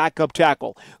carry a backup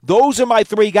tackle. Those are my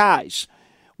 3 guys.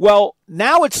 Well,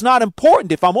 now it's not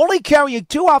important. If I'm only carrying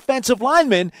 2 offensive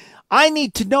linemen, I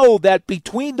need to know that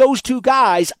between those 2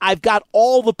 guys, I've got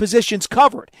all the positions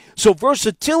covered. So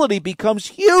versatility becomes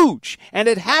huge, and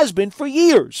it has been for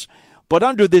years. But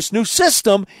under this new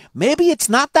system, maybe it's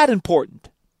not that important.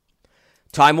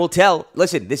 Time will tell.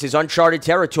 Listen, this is uncharted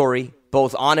territory,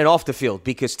 both on and off the field,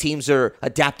 because teams are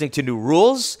adapting to new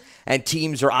rules, and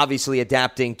teams are obviously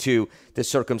adapting to the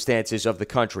circumstances of the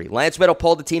country. Lance Meadow,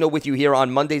 Paul Dottino with you here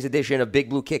on Monday's edition of Big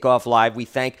Blue Kickoff Live. We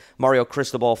thank Mario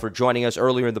Cristobal for joining us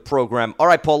earlier in the program. All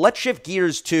right, Paul, let's shift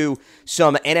gears to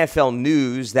some NFL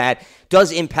news that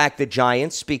does impact the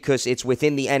Giants because it's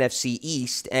within the NFC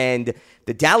East. And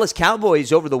the Dallas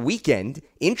Cowboys over the weekend,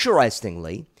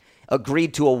 interestingly,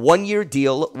 agreed to a 1-year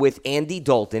deal with Andy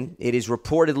Dalton. It is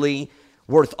reportedly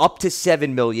worth up to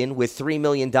 $7 million with $3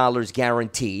 million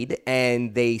guaranteed,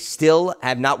 and they still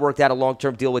have not worked out a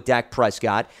long-term deal with Dak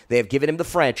Prescott. They have given him the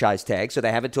franchise tag, so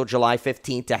they have until July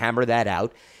 15th to hammer that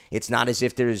out. It's not as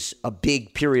if there's a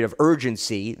big period of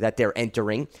urgency that they're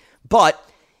entering, but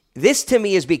this to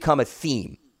me has become a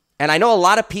theme. And I know a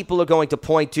lot of people are going to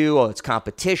point to, oh, it's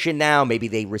competition now. Maybe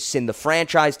they rescind the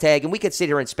franchise tag, and we can sit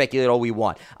here and speculate all we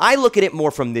want. I look at it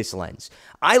more from this lens.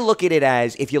 I look at it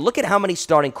as, if you look at how many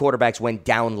starting quarterbacks went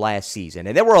down last season,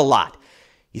 and there were a lot.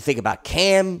 You think about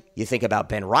Cam, you think about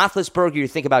Ben Roethlisberger, you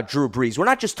think about Drew Brees. We're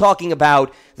not just talking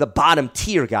about the bottom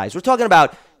tier guys. We're talking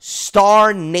about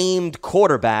star-named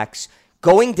quarterbacks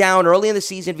going down early in the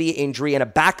season via injury and a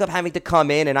backup having to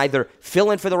come in and either fill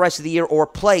in for the rest of the year or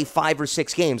play 5 or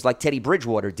 6 games like Teddy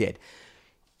Bridgewater did.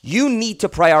 You need to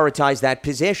prioritize that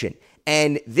position.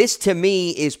 And this, to me,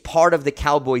 is part of the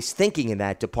Cowboys' thinking in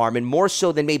that department, more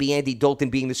so than maybe Andy Dalton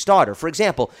being the starter. For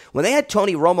example, when they had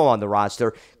Tony Romo on the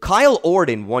roster, Kyle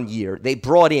Orton 1 year, they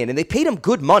brought in, and they paid him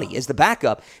good money as the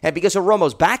backup. And because of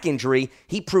Romo's back injury,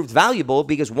 he proved valuable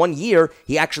because 1 year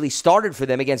he actually started for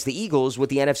them against the Eagles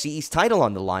with the NFC East title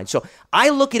on the line. So I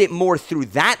look at it more through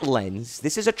that lens.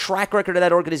 This is a track record of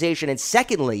that organization. And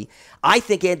secondly, I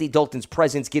think Andy Dalton's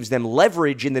presence gives them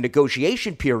leverage in the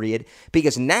negotiation period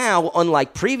because now,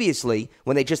 unlike previously,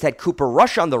 when they just had Cooper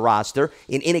Rush on the roster,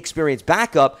 an inexperienced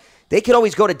backup, they could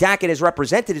always go to Dak and his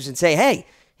representatives and say, hey,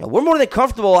 we're more than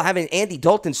comfortable having Andy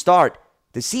Dalton start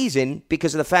the season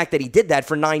because of the fact that he did that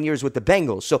for 9 years with the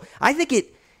Bengals. So I think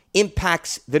it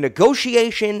impacts the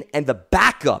negotiation and the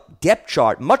backup depth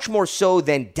chart much more so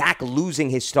than Dak losing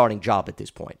his starting job at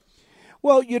this point.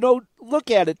 Well,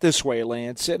 look at it this way,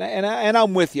 Lance, and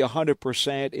I'm with you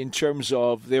 100% in terms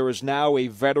of there is now a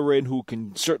veteran who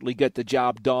can certainly get the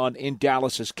job done in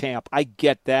Dallas's camp. I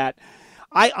get that.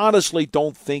 I honestly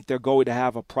don't think they're going to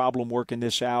have a problem working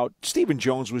this out. Stephen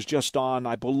Jones was just on,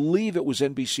 I believe it was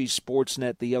NBC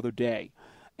Sportsnet the other day,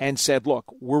 and said, look,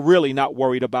 we're really not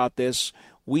worried about this.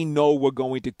 We know we're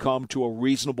going to come to a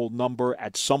reasonable number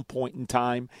at some point in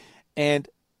time. And,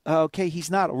 okay, he's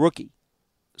not a rookie.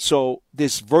 So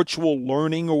this virtual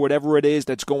learning or whatever it is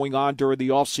that's going on during the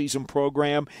offseason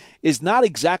program is not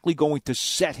exactly going to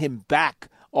set him back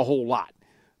a whole lot.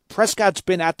 Prescott's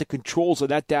been at the controls of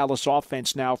that Dallas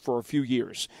offense now for a few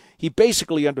years. He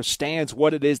basically understands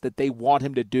what it is that they want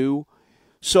him to do.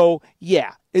 So,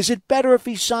 yeah, is it better if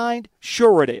he signed?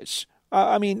 Sure it is.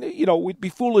 We'd be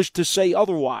foolish to say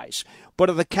otherwise. But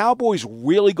are the Cowboys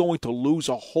really going to lose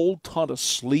a whole ton of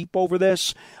sleep over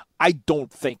this? I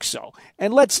don't think so.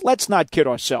 And let's not kid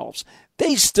ourselves.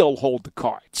 They still hold the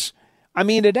cards. I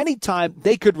mean, at any time,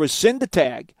 they could rescind the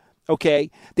tag, okay?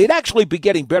 They'd actually be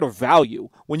getting better value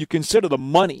when you consider the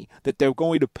money that they're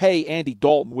going to pay Andy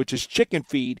Dalton, which is chicken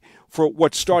feed for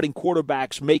what starting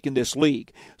quarterbacks make in this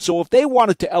league. So if they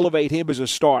wanted to elevate him as a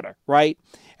starter, right,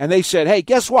 and they said, hey,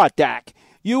 guess what, Dak?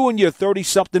 You and your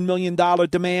 $30-something million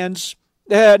demands,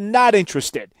 not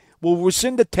interested. We'll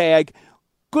rescind the tag.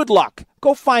 Good luck.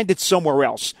 Go find it somewhere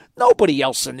else. Nobody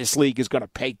else in this league is going to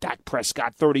pay Dak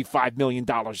Prescott $35 million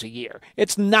a year.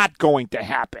 It's not going to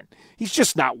happen. He's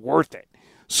just not worth it.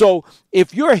 So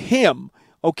if you're him,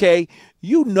 okay,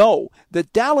 you know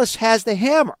that Dallas has the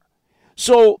hammer.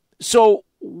 So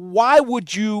why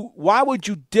would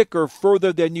you dicker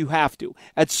further than you have to?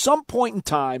 At some point in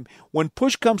time, when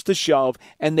push comes to shove,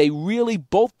 and they really,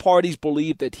 both parties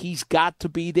believe that he's got to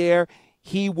be there,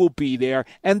 he will be there,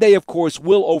 and they, of course,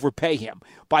 will overpay him.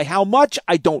 By how much,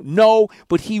 I don't know,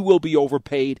 but he will be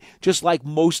overpaid, just like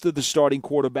most of the starting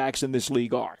quarterbacks in this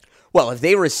league are. Well, if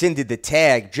they rescinded the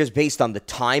tag just based on the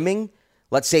timing,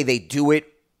 let's say they do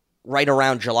it right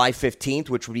around July 15th,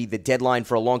 which would be the deadline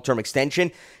for a long-term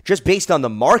extension, just based on the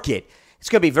market, it's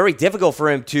going to be very difficult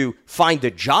for him to find a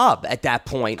job at that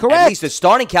point. Correct. At least a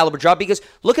starting caliber job, because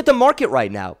look at the market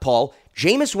right now, Paul.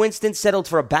 Jameis Winston settled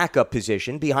for a backup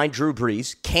position behind Drew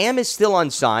Brees. Cam is still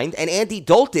unsigned, and Andy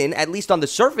Dalton, at least on the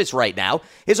surface right now,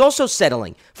 is also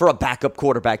settling for a backup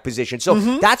quarterback position. So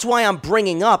that's why I'm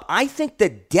bringing up, I think the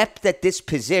depth at this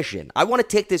position, I want to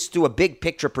take this to a big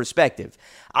picture perspective.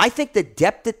 I think the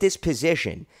depth at this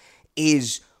position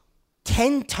is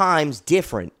 10 times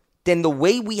different than the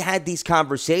way we had these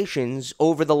conversations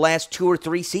over the last 2 or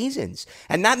 3 seasons.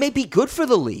 And that may be good for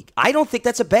the league. I don't think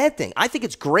that's a bad thing. I think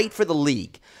it's great for the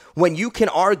league when you can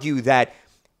argue that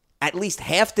at least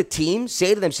half the teams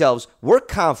say to themselves, we're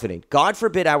confident, God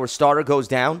forbid our starter goes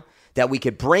down, that we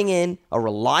could bring in a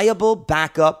reliable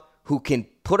backup who can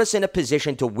put us in a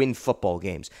position to win football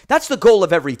games. That's the goal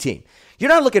of every team. You're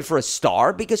not looking for a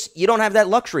star because you don't have that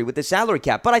luxury with the salary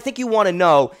cap. But I think you want to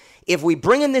know, if we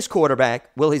bring in this quarterback,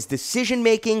 will his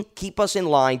decision-making keep us in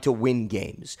line to win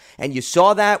games? And you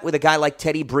saw that with a guy like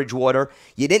Teddy Bridgewater.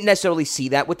 You didn't necessarily see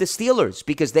that with the Steelers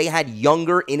because they had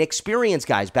younger, inexperienced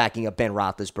guys backing up Ben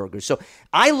Roethlisberger. So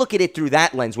I look at it through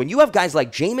that lens. When you have guys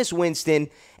like Jameis Winston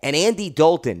and Andy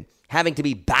Dalton having to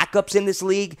be backups in this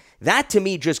league, that to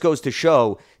me just goes to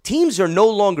show teams are no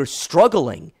longer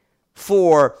struggling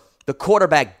for the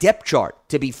quarterback depth chart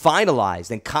to be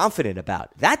finalized and confident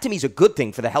about. That to me is a good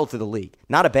thing for the health of the league,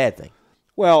 not a bad thing.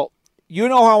 Well, you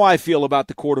know how I feel about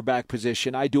the quarterback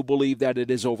position. I do believe that it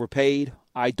is overpaid.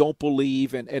 I don't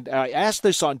believe, and I asked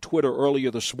this on Twitter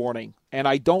earlier this morning, and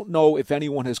I don't know if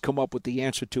anyone has come up with the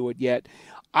answer to it yet.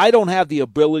 I don't have the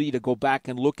ability to go back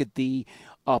and look at the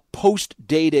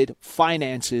post-dated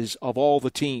finances of all the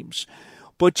teams.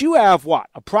 But you have,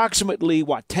 approximately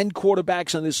 10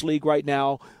 quarterbacks in this league right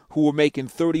now who are making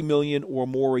 $30 million or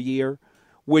more a year,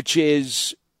 which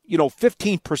is,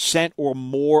 15% or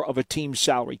more of a team's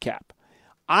salary cap.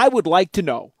 I would like to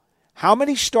know how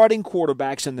many starting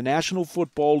quarterbacks in the National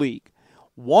Football League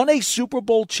won a Super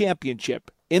Bowl championship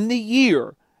in the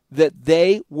year that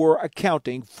they were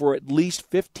accounting for at least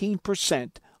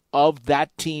 15% of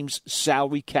that team's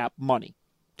salary cap money.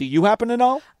 Do you happen to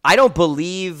know? I don't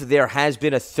believe there has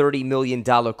been a $30 million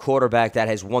quarterback that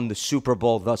has won the Super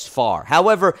Bowl thus far.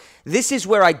 However, this is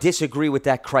where I disagree with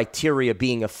that criteria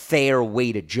being a fair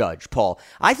way to judge, Paul.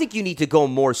 I think you need to go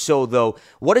more so, though,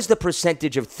 what is the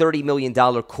percentage of $30 million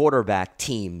quarterback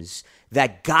teams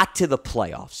that got to the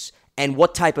playoffs and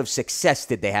what type of success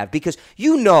did they have? Because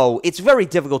it's very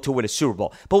difficult to win a Super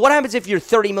Bowl. But what happens if your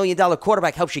 $30 million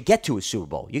quarterback helps you get to a Super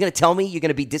Bowl? You're going to tell me you're going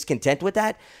to be discontent with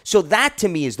that? So that, to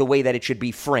me, is the way that it should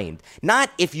be framed.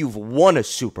 Not if you've won a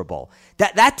Super Bowl.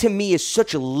 That to me, is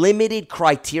such a limited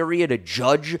criteria to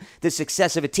judge the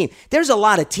success of a team. There's a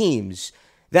lot of teams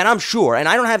that I'm sure, and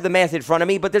I don't have the math in front of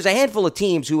me, but there's a handful of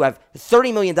teams who have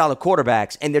 $30 million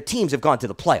quarterbacks, and their teams have gone to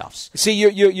the playoffs. See,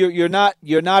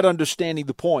 you're not understanding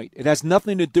the point. It has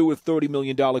nothing to do with $30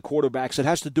 million quarterbacks. It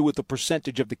has to do with the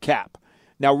percentage of the cap.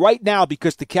 Now, right now,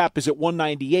 because the cap is at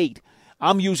 198,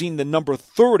 I'm using the number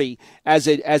 30 as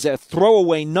a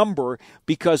throwaway number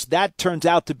because that turns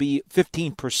out to be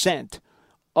 15%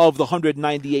 of the $198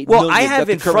 million that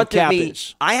the current cap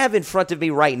is. I have in front of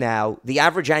me right now the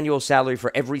average annual salary for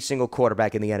every single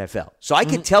quarterback in the NFL. So I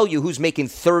can tell you who's making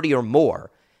 30 or more.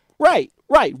 Right.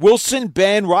 Wilson,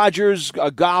 Ben, Rodgers,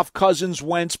 Goff, Cousins,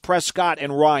 Wentz, Prescott,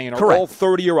 and Ryan are Correct. all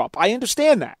 30 or up. I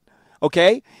understand that.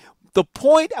 Okay? The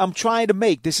point I'm trying to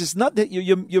make, this is not that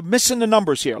you're missing the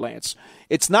numbers here, Lance.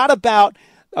 It's not about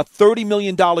a $30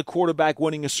 million quarterback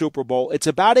winning a Super Bowl. It's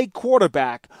about a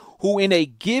quarterback who in a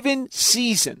given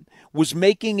season was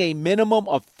making a minimum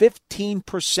of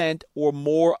 15% or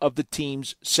more of the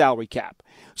team's salary cap.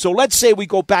 So let's say we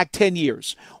go back 10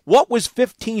 years. What was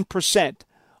 15%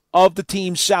 of the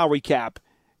team's salary cap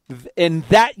in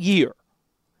that year?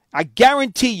 I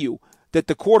guarantee you that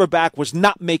the quarterback was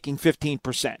not making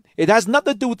 15%. It has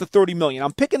nothing to do with the $30 million.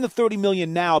 I'm picking the $30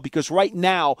 million now because right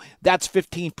now that's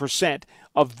 15%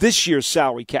 of this year's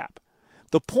salary cap.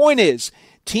 The point is,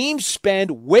 teams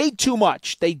spend way too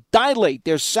much. They dilate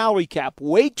their salary cap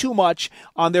way too much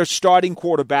on their starting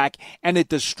quarterback, and it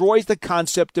destroys the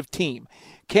concept of team.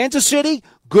 Kansas City,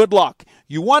 good luck.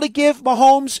 You want to give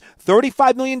Mahomes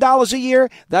 $35 million a year?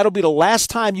 That'll be the last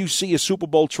time you see a Super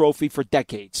Bowl trophy for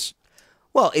decades.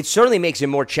 Well, it certainly makes it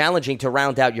more challenging to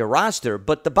round out your roster,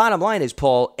 but the bottom line is,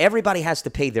 Paul, everybody has to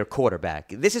pay their quarterback.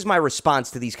 This is my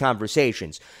response to these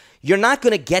conversations. You're not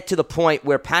going to get to the point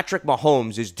where Patrick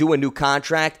Mahomes is due a new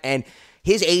contract and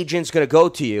his agent's going to go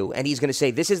to you and he's going to say,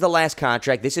 this is the last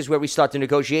contract, this is where we start the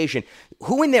negotiation.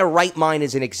 Who in their right mind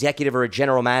as an executive or a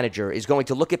general manager is going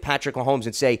to look at Patrick Mahomes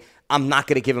and say, I'm not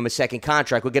going to give him a second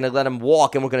contract, we're going to let him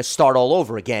walk and we're going to start all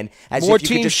over again, as More if you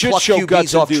could teams just should pluck show QBs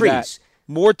guts off and do trees. that.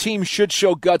 More teams should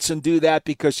show guts and do that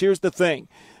because here's the thing.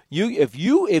 If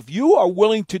you are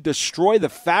willing to destroy the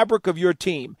fabric of your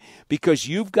team because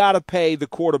you've got to pay the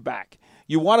quarterback,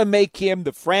 you want to make him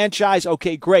the franchise,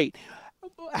 okay, great.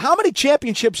 How many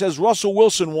championships has Russell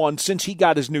Wilson won since he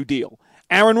got his new deal?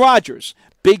 Aaron Rodgers,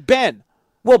 Big Ben.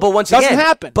 Well, but once Doesn't again,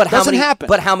 happen. But Doesn't happen.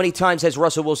 But how many times has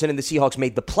Russell Wilson and the Seahawks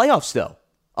made the playoffs, though?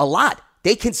 A lot.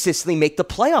 They consistently make the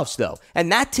playoffs, though.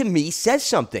 And that, to me, says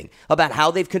something about how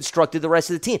they've constructed the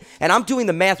rest of the team. And I'm doing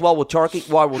the math while we're talking,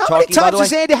 by the way. How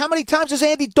many times has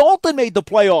Andy Dalton made the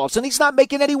playoffs? And he's not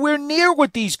making anywhere near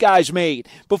what these guys made.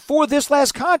 Before this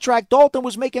last contract, Dalton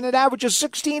was making an average of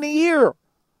 16 a year.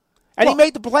 And he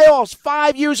made the playoffs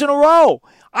 5 years in a row.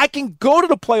 I can go to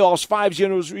the playoffs 5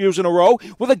 years in a row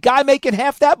with a guy making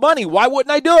half that money. Why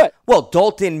wouldn't I do it? Well,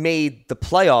 Dalton made the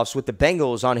playoffs with the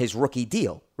Bengals on his rookie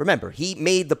deal. Remember, he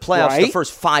made the playoffs the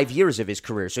first 5 years of his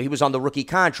career, so he was on the rookie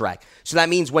contract. So that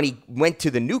means when he went to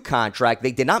the new contract,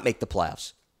 they did not make the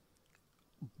playoffs.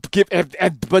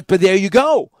 But there you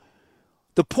go.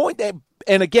 The point that,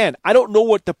 and again, I don't know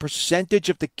what the percentage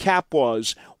of the cap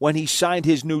was when he signed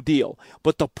his new deal.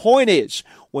 But the point is,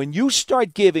 when you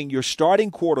start giving your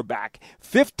starting quarterback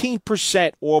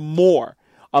 15% or more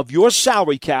of your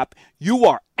salary cap, you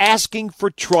are asking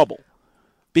for trouble.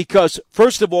 Because,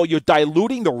 first of all, you're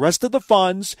diluting the rest of the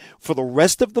funds for the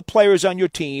rest of the players on your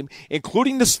team,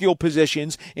 including the skill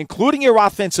positions, including your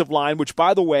offensive line, which,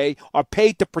 by the way, are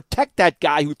paid to protect that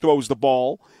guy who throws the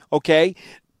ball, okay?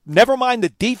 Never mind the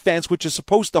defense, which is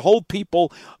supposed to hold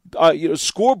people,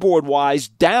 scoreboard-wise,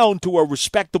 down to a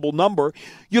respectable number.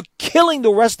 You're killing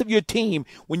the rest of your team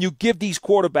when you give these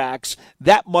quarterbacks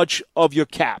that much of your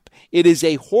cap. It is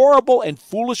a horrible and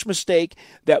foolish mistake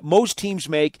that most teams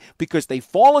make because they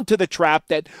fall into the trap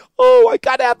that, I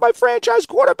got to have my franchise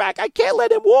quarterback. I can't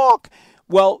let him walk.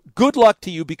 Well, good luck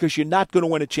to you because you're not going to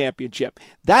win a championship.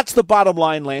 That's the bottom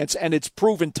line, Lance, and it's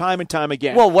proven time and time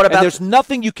again. Well, what about? And there's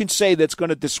nothing you can say that's going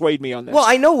to dissuade me on this. Well,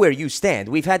 I know where you stand.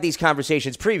 We've had these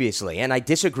conversations previously, and I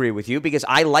disagree with you because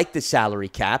I like the salary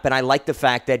cap, and I like the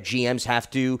fact that GMs have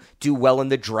to do well in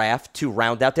the draft to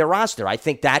round out their roster. I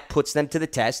think that puts them to the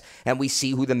test, and we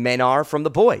see who the men are from the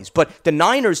boys. But the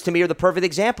Niners, to me, are the perfect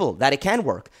example that it can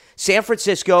work. San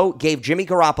Francisco gave Jimmy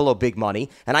Garoppolo big money,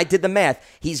 and I did the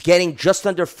math. He's getting just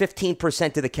under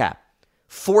 15% of the cap.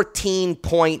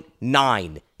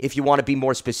 14.9 if you want to be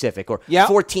more specific, or Yeah.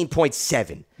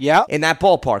 14.7 Yeah. in that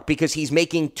ballpark, because he's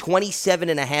making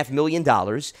 $27.5 million,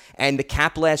 and the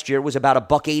cap last year was about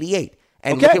 $1.88.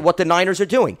 And Okay. look at what the Niners are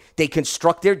doing. They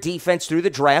construct their defense through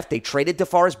the draft. They traded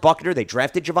DeForest Buckner. They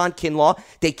drafted Javon Kinlaw.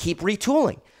 They keep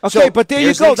retooling. Okay, So, but there you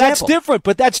here's an go. That's example. different.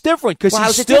 But that's different because Well, he's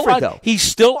how's it still different, though? he's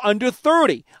still under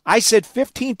 30. I said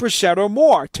 15% or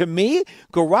more. To me,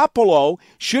 Garoppolo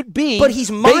should be. But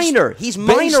he's minor. He's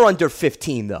minor under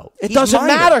 15, though. It He's doesn't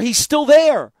minor. matter. He's still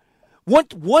there.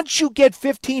 Once you get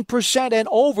 15% and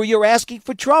over, you're asking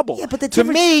for trouble. Yeah, but the to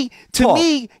difference-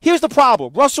 me, here's the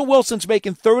problem. Russell Wilson's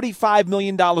making $35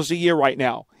 million a year right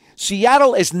now.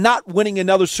 Seattle is not winning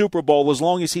another Super Bowl as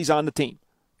long as he's on the team.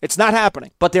 It's not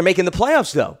happening. But they're making the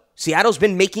playoffs, though. Seattle's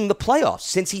been making the playoffs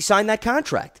since he signed that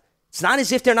contract. It's not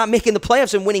as if they're not making the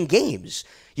playoffs and winning games.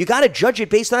 You got to judge it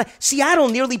based on that. Seattle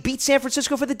nearly beat San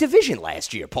Francisco for the division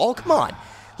last year, Paul. Come on.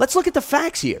 Let's look at the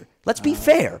facts here. Let's be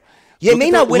fair. You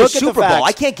may not win a Super Bowl.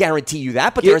 I can't guarantee you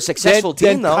that, but they're a successful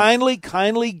team, though.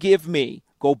 Kindly give me,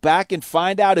 go back and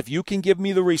find out if you can give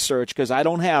me the research, because I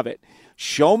don't have it.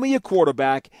 Show me a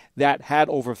quarterback that had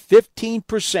over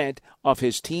 15% of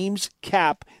his team's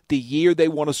cap the year they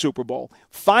won a Super Bowl.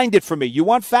 Find it for me. You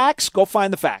want facts? Go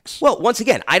find the facts. Well, once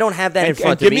again, I don't have that in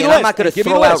front give of me me, the and I'm list. not going to Give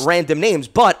me throw the out list. random names,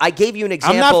 but I gave you an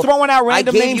example. I'm not throwing out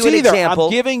random I gave names you an either. Example.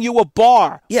 I'm giving you a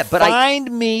bar. Yeah, but find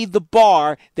me the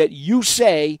bar that you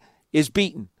say is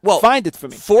beaten. Well, find it for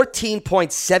me.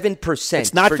 14.7%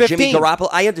 It's not for 15. Jimmy Garoppolo.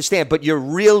 I understand, but you're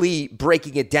really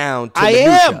breaking it down to I minutia.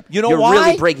 am. You know you're why? You're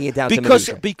really breaking it down to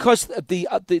minutia. Because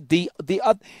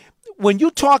when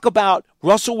you talk about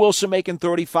Russell Wilson making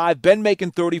 35, Ben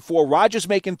making 34, Rodgers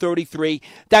making 33,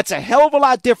 that's a hell of a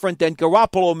lot different than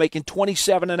Garoppolo making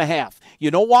 27.5. You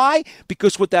know why?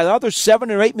 Because with that other $7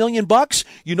 or $8 million,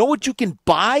 you know what you can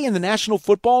buy in the National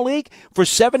Football League for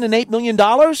 $7 and $8 million?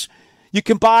 You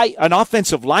can buy an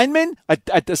offensive lineman,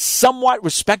 a somewhat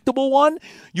respectable one.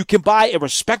 You can buy a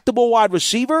respectable wide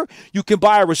receiver. You can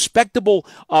buy a respectable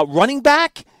running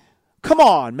back. Come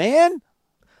on, man.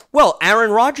 Well,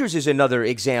 Aaron Rodgers is another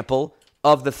example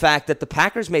of the fact that the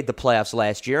Packers made the playoffs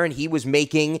last year, and he was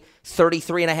making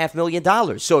 $33.5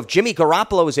 million. So if Jimmy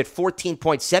Garoppolo is at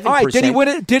 14.7%, all right, did he win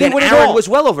it? Did he then win it Aaron all? was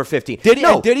well over 15. Did he?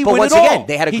 No, did he but win once it all? again,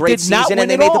 they had a He great did not season win and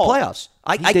they it made the all. playoffs.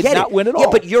 I He get did not it. win it Yeah,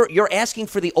 all. but you're asking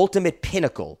for the ultimate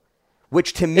pinnacle,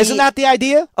 which to me Isn't that the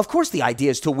idea? Of course, the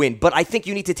idea is to win, but I think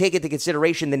you need to take into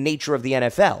consideration the nature of the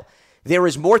NFL. There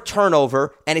is more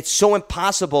turnover, and it's so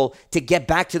impossible to get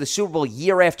back to the Super Bowl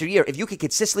year after year. If you could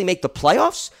consistently make the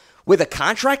playoffs with a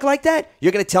contract like that,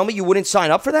 you're going to tell me you wouldn't sign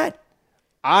up for that?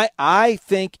 I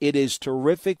think it is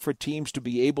terrific for teams to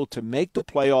be able to make the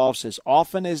playoffs as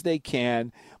often as they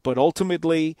can, but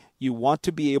ultimately you want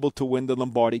to be able to win the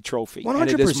Lombardi Trophy. 100%.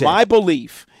 And it is my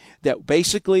belief that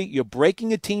basically you're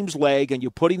breaking a team's leg and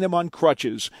you're putting them on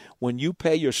crutches when you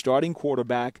pay your starting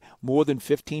quarterback more than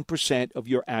 15% of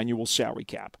your annual salary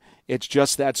cap. It's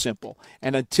just that simple.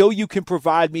 And until you can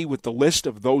provide me with the list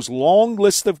of those long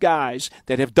list of guys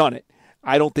that have done it,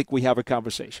 I don't think we have a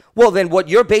conversation. Well, then what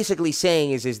you're basically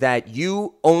saying is that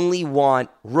you only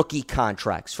want rookie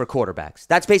contracts for quarterbacks.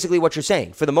 That's basically what you're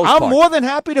saying for the most part. I'm more than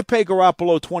happy to pay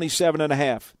Garoppolo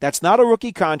 $27.5. That's not a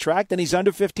rookie contract, and he's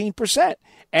under 15%.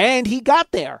 And he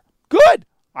got there. Good.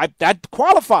 That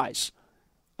qualifies.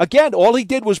 Again, all he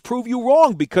did was prove you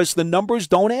wrong because the numbers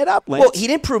don't add up, Lance. Well, he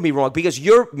didn't prove me wrong because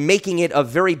you're making it a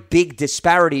very big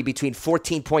disparity between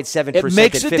 14.7% and 15%. It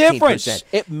makes a difference.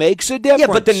 It makes a difference.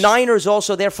 Yeah, but the Niners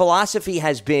also, their philosophy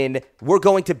has been, we're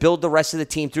going to build the rest of the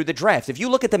team through the draft. If you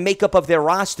look at the makeup of their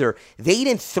roster, they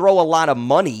didn't throw a lot of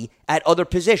money at other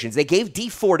positions. They gave Dee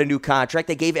Ford a new contract.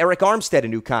 They gave Eric Armstead a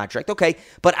new contract. Okay,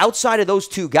 but outside of those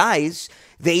two guys,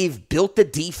 they've built the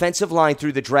defensive line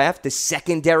through the draft. The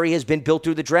secondary has been built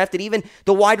through the draft, and even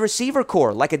the wide receiver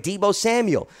core, like a Deebo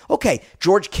Samuel. Okay,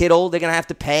 George Kittle, they're going to have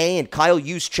to pay, and Kyle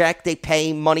Juszczyk, they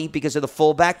pay money because of the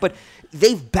fullback, but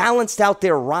they've balanced out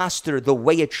their roster the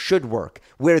way it should work,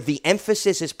 where the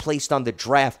emphasis is placed on the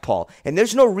draft, Paul. And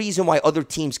there's no reason why other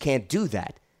teams can't do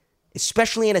that,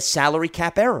 especially in a salary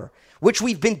cap era, which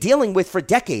we've been dealing with for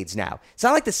decades now. It's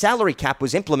not like the salary cap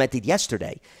was implemented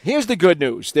yesterday. Here's the good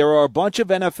news. There are a bunch of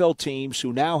NFL teams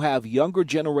who now have younger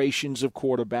generations of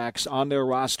quarterbacks on their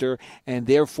roster, and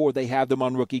therefore they have them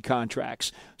on rookie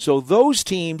contracts. So those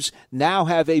teams now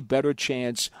have a better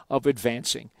chance of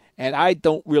advancing. And I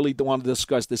don't really want to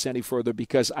discuss this any further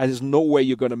because there's no way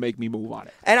you're going to make me move on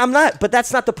it. And I'm not, but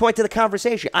that's not the point of the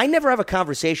conversation. I never have a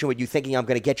conversation with you thinking I'm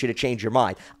going to get you to change your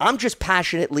mind. I'm just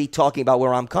passionately talking about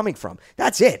where I'm coming from.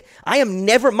 That's it. I am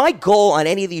never, my goal on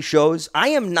any of these shows, I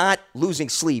am not losing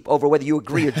sleep over whether you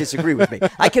agree or disagree with me.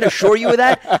 I can assure you of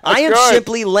that. I am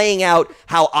simply laying out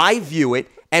how I view it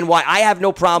and why I have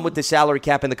no problem with the salary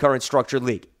cap in the current structured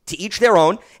league. To each their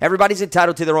own. Everybody's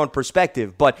entitled to their own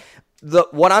perspective. But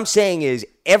what I'm saying is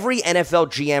every NFL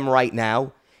GM right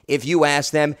now, if you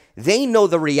ask them, they know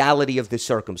the reality of the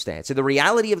circumstance. And the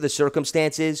reality of the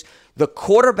circumstance is the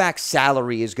quarterback's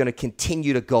salary is going to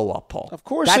continue to go up, Paul. Of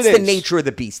course That's it is. the nature of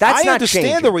the beast. That's not changing.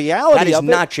 I understand the reality of it. That is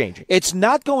not changing. It's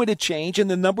not going to change,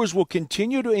 and the numbers will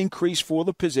continue to increase for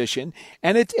the position,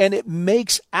 and it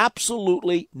makes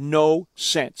absolutely no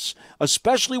sense,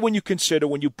 especially when you consider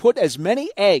when you put as many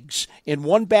eggs in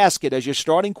one basket as your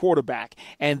starting quarterback,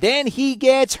 and then he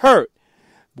gets hurt.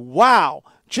 Wow.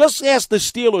 Just ask the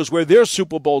Steelers where their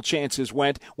Super Bowl chances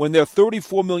went when their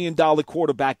 $34 million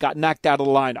quarterback got knocked out of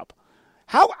the lineup.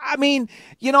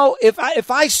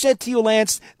 If I said to you,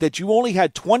 Lance, that you only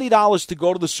had $20 to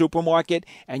go to the supermarket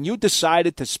and you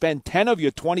decided to spend $10 of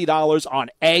your $20 on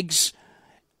eggs,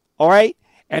 all right,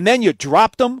 and then you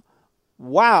dropped them,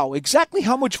 wow, exactly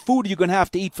how much food are you going to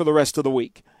have to eat for the rest of the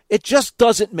week? It just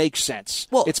doesn't make sense.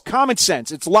 Well, it's common sense.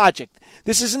 It's logic.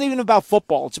 This isn't even about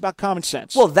football. It's about common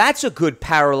sense. Well, that's a good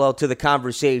parallel to the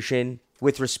conversation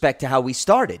with respect to how we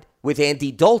started with Andy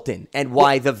Dalton and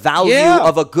why the value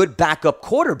of a good backup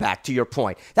quarterback, to your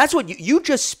point. That's what you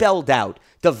just spelled out,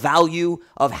 the value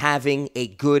of having a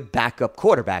good backup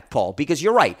quarterback, Paul, because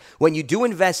you're right. When you do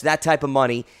invest that type of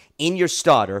money in your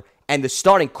starter and the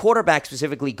starting quarterback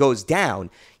specifically goes down,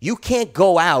 you can't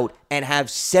go out and have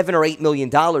 $7 or $8 million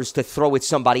to throw at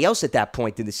somebody else at that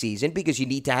point in the season because you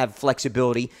need to have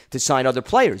flexibility to sign other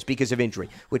players because of injury,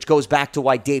 which goes back to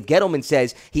why Dave Gettleman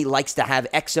says he likes to have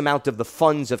X amount of the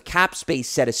funds of cap space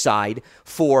set aside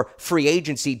for free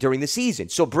agency during the season.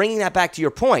 So bringing that back to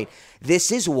your point,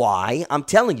 this is why I'm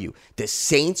telling you, the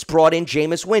Saints brought in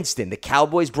Jameis Winston, the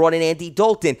Cowboys brought in Andy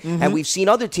Dalton, and we've seen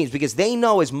other teams because they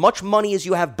know as much money as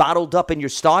you have bottled up in your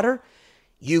starter,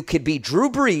 you could be Drew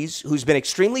Brees, who's been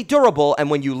extremely durable, and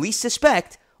when you least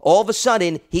suspect, all of a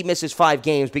sudden, he misses 5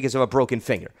 games because of a broken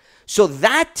finger. So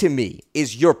that, to me,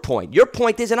 is your point. Your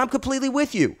point is, and I'm completely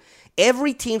with you,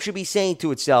 every team should be saying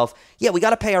to itself, yeah, we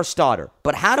got to pay our starter,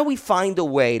 but how do we find a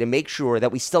way to make sure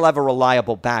that we still have a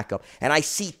reliable backup? And I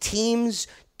see teams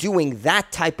doing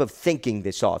that type of thinking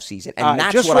this offseason, and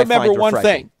that's what I find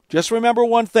refreshing. Just remember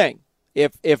one thing.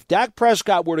 If Dak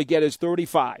Prescott were to get his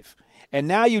 35, and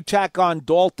now you tack on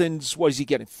Dalton's, what is he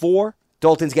getting, 4?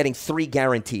 Dalton's getting 3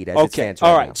 guaranteed as it stands right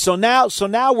all right. now. So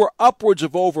now we're upwards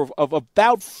of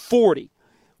about 40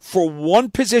 for one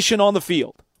position on the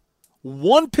field.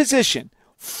 One position,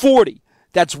 40.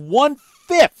 That's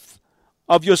 1/5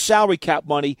 of your salary cap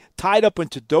money tied up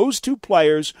into those two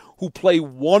players who play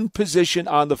one position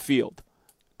on the field.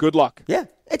 Good luck. Yeah,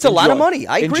 it's a lot of money.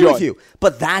 I agree with you.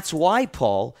 But that's why,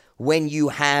 Paul, when you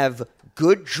have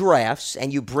good drafts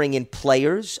and you bring in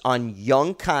players on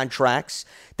young contracts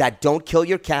that don't kill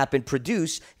your cap and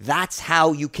produce, that's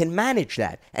how you can manage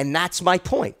that. And that's my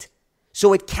point.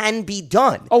 So it can be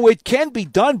done. Oh, it can be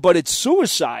done, but it's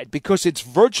suicide because it's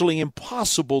virtually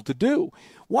impossible to do.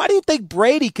 Why do you think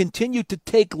Brady continued to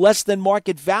take less than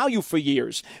market value for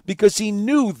years? Because he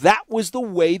knew that was the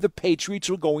way the Patriots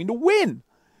were going to win.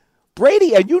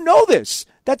 Brady, and you know this,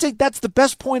 that's the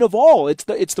best point of all. It's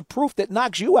the proof that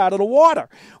knocks you out of the water.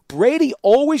 Brady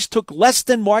always took less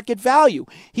than market value.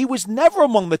 He was never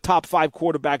among the top 5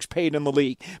 quarterbacks paid in the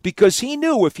league because he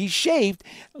knew if he shaved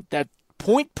that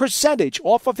point percentage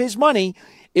off of his money,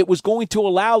 it was going to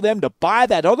allow them to buy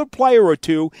that other player or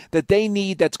two that they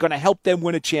need that's going to help them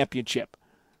win a championship.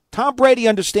 Tom Brady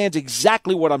understands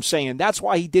exactly what I'm saying. That's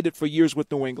why he did it for years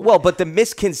with New England. Well, but the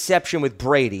misconception with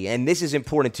Brady, and this is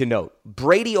important to note,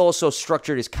 Brady also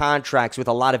structured his contracts with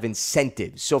a lot of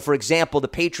incentives. So, for example, the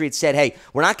Patriots said, hey,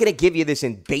 we're not going to give you this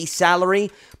in base salary,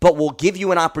 but we'll give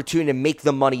you an opportunity to make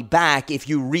the money back if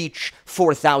you reach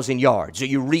 4,000 yards or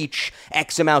you reach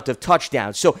X amount of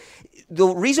touchdowns. So the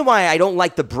reason why I don't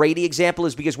like the Brady example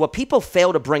is because what people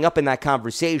fail to bring up in that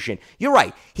conversation, you're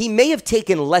right, he may have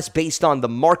taken less based on the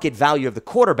market value of the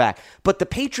quarterback, but the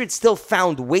Patriots still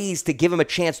found ways to give him a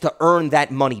chance to earn that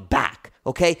money back,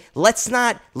 okay? Let's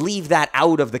not leave that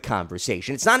out of the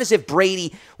conversation. It's not as if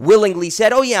Brady willingly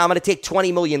said, oh yeah, I'm going to take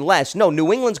 $20 million less. No,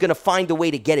 New England's going to find a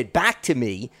way to get it back to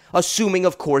me, assuming,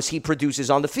 of course, he produces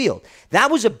on the field.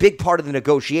 That was a big part of the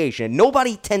negotiation.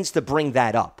 Nobody tends to bring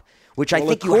that up. which I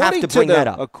think you have to bring that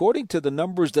up. According to the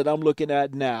numbers that I'm looking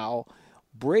at now,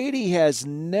 Brady has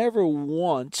never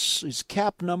once, his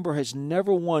cap number has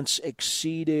never once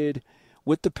exceeded,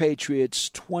 with the Patriots,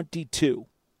 22.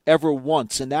 Ever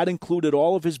once. And that included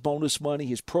all of his bonus money,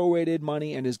 his prorated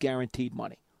money, and his guaranteed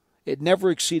money. It never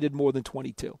exceeded more than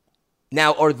 22.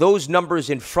 Now, are those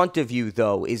numbers in front of you,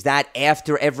 though? Is that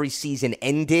after every season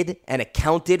ended and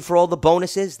accounted for all the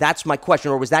bonuses? That's my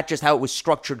question. Or was that just how it was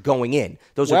structured going in?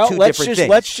 Those are two different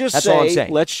things. That's all I'm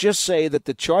saying. Let's just say that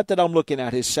the chart that I'm looking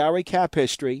at, his salary cap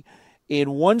history,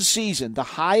 in one season, the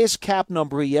highest cap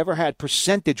number he ever had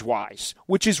percentage-wise,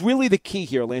 which is really the key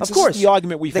here, Lance. Of course. This is the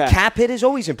argument we've had. The cap hit is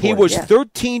always important. He was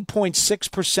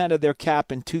 13.6% of their cap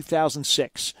in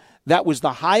 2006. That was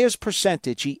the highest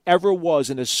percentage he ever was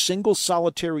in a single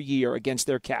solitary year against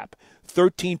their cap,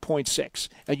 13.6.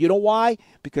 And you know why?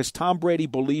 Because Tom Brady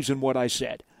believes in what I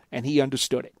said, and he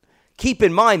understood it. Keep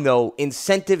in mind, though,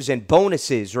 incentives and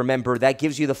bonuses, remember, that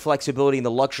gives you the flexibility and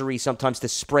the luxury sometimes to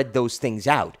spread those things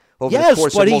out over the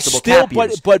course of multiple cap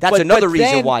years. That's another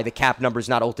reason why the cap number is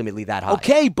not ultimately that high.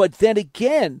 Okay, but then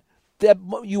again,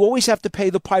 you always have to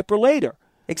pay the piper later.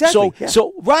 Exactly.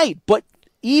 Right, but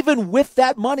even with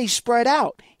that money spread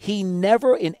out, he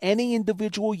never in any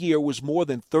individual year was more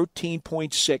than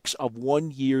 13.6 of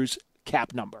 1 year's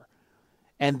cap number.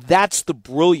 And that's the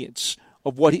brilliance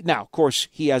of what he... Now, of course,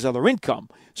 he has other income,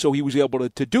 so he was able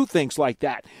to do things like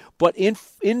that. But in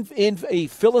a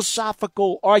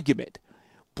philosophical argument,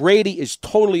 Brady is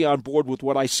totally on board with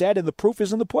what I said, and the proof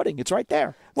is in the pudding. It's right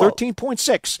there.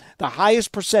 13.6, the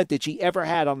highest percentage he ever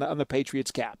had on the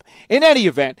Patriots cap. In any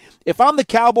event, if I'm the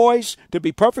Cowboys, to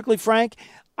be perfectly frank,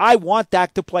 I want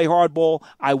Dak to play hardball.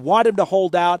 I want him to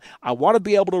hold out. I want to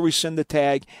be able to rescind the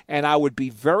tag, and I would be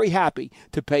very happy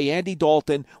to pay Andy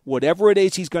Dalton whatever it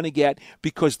is he's going to get,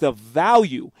 because the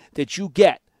value that you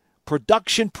get,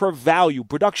 production per value,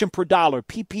 production per dollar,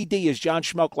 PPD, as John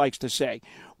Schmelk likes to say,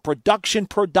 production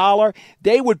per dollar,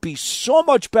 they would be so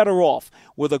much better off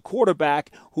with a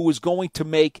quarterback who is going to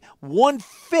make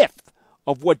 1/5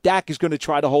 of what Dak is going to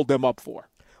try to hold them up for.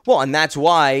 Well, and that's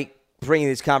why, bringing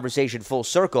this conversation full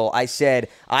circle, I said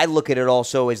I look at it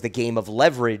also as the game of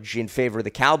leverage in favor of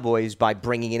the Cowboys by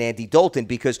bringing in Andy Dalton,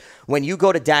 because when you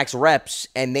go to Dak's reps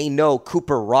and they know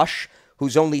Cooper Rush,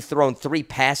 who's only thrown 3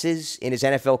 passes in his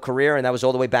NFL career, and that was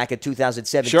all the way back in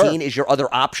 2017, is your other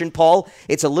option, Paul.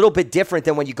 It's a little bit different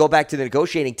than when you go back to the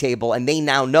negotiating table and they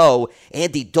now know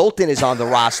Andy Dalton is on the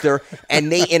roster,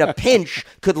 and they, in a pinch,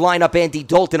 could line up Andy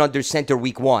Dalton under center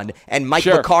week 1, and Mike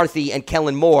McCarthy and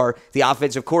Kellen Moore, the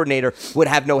offensive coordinator, would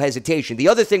have no hesitation. The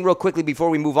other thing, real quickly,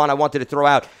 before we move on, I wanted to throw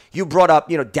out, you brought up,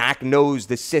 Dak knows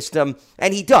the system,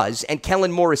 and he does, and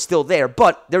Kellen Moore is still there,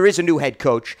 but there is a new head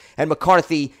coach, and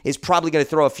McCarthy is probably going to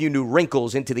throw a few new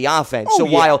wrinkles into the offense.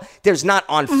 While there's not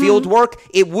on-field work,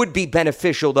 it would be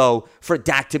beneficial, though, for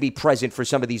Dak to be present for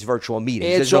some of these virtual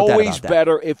meetings. It's always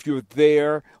better if you're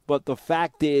there, but the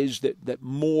fact is that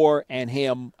Moore and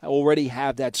him already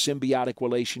have that symbiotic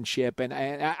relationship, and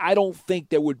I don't think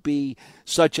there would be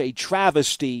such a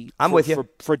travesty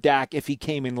for Dak if he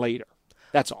came in later.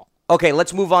 That's all. Okay,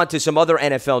 let's move on to some other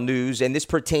NFL news, and this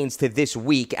pertains to this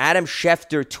week. Adam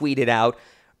Schefter tweeted out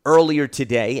earlier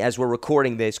today, as we're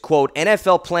recording this, quote,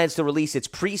 NFL plans to release its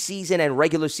preseason and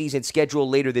regular season schedule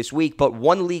later this week, but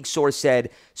one league source said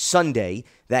Sunday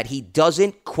that he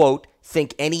doesn't, quote,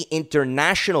 think any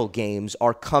international games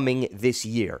are coming this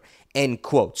year, end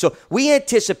quote. So we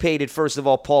anticipated, first of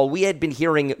all, Paul, we had been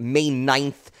hearing May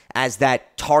 9th as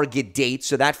that target date,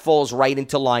 so that falls right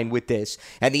into line with this.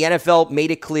 And the NFL made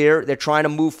it clear they're trying to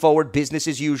move forward business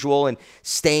as usual and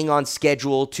staying on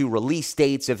schedule to release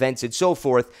dates, events, and so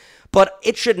forth. But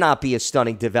it should not be a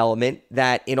stunning development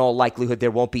that, in all likelihood, there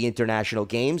won't be international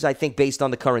games. I think based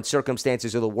on the current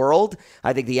circumstances of the world,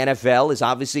 I think the NFL is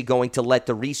obviously going to let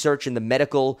the research and the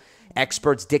medical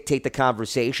experts dictate the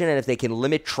conversation. And if they can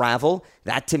limit travel,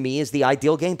 that to me is the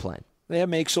ideal game plan. That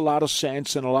makes a lot of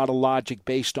sense and a lot of logic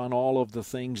based on all of the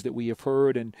things that we have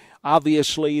heard. And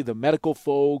obviously, the medical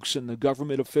folks and the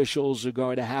government officials are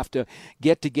going to have to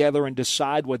get together and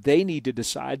decide what they need to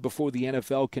decide before the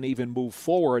NFL can even move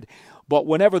forward. But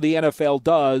whenever the NFL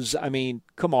does, I mean,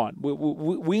 come on.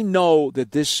 We know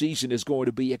that this season is going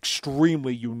to be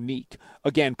extremely unique.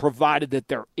 Again, provided that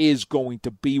there is going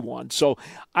to be one. So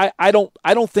I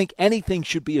don't think anything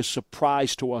should be a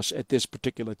surprise to us at this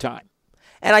particular time.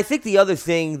 And I think the other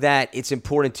thing that it's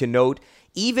important to note,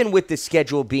 even with the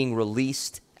schedule being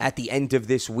released at the end of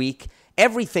this week,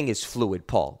 everything is fluid,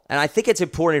 Paul. And I think it's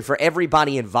important for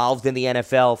everybody involved in the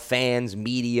NFL, fans,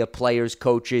 media, players,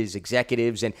 coaches,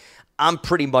 executives, and I'm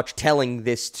pretty much telling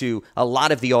this to a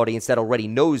lot of the audience that already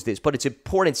knows this, but it's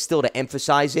important still to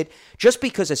emphasize it. Just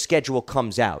because a schedule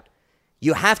comes out,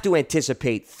 you have to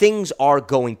anticipate things are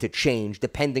going to change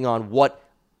depending on what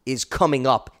is coming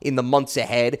up in the months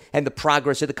ahead and the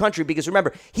progress of the country. Because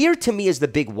remember, here to me is the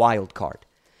big wild card.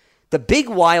 The big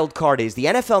wild card is the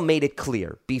NFL made it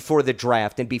clear before the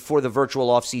draft and before the virtual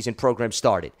offseason program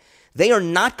started. They are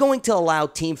not going to allow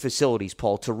team facilities,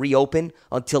 Paul, to reopen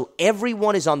until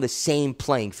everyone is on the same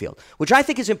playing field, which I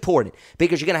think is important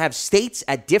because you're going to have states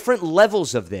at different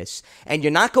levels of this, and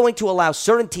you're not going to allow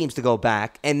certain teams to go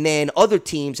back, and then other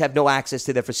teams have no access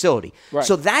to their facility. Right.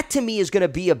 So that, to me, is going to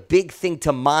be a big thing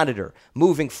to monitor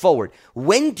moving forward.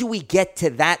 When do we get to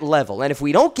that level? And if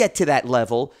we don't get to that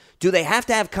level, do they have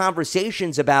to have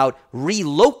conversations about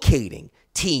relocating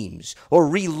teams or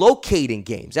relocating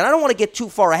games? And I don't want to get too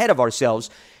far ahead of ourselves.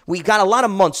 We've got a lot of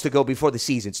months to go before the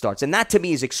season starts, and that to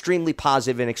me is extremely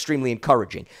positive and extremely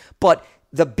encouraging. But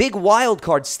the big wild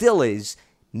card still is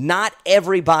not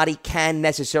everybody can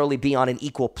necessarily be on an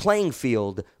equal playing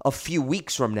field a few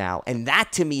weeks from now, and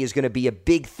that to me is going to be a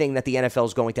big thing that the NFL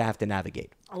is going to have to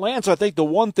navigate. Lance, I think the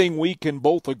one thing we can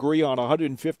both agree on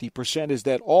 150% is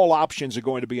that all options are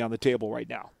going to be on the table right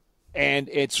now. And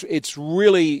it's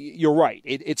really, you're right,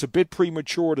 it's a bit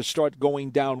premature to start going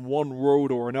down one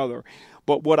road or another.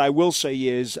 But what I will say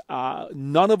is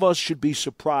none of us should be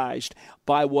surprised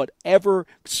by whatever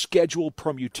schedule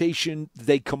permutation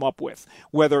they come up with,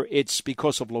 whether it's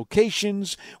because of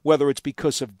locations, whether it's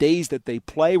because of days that they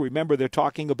play. Remember, they're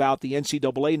talking about the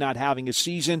NCAA not having a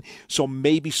season, so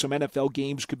maybe some NFL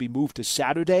games could be moved to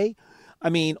Saturday. I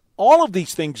mean, all of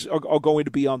these things are going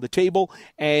to be on the table,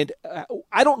 and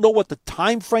I don't know what the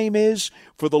time frame is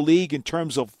for the league in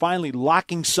terms of finally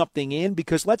locking something in,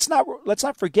 because let's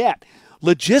not forget,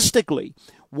 logistically,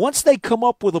 once they come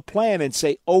up with a plan and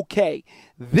say, okay,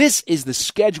 this is the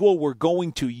schedule we're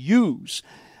going to use,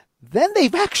 then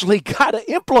they've actually got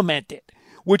to implement it,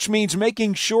 which means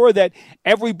making sure that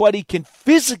everybody can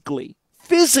physically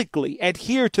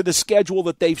adhere to the schedule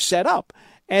that they've set up.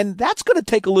 And that's going to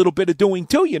take a little bit of doing,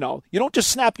 too, you know. You don't just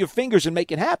snap your fingers and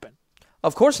make it happen.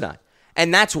 Of course not.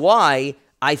 And that's why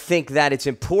I think that it's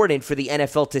important for the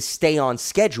NFL to stay on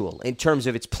schedule in terms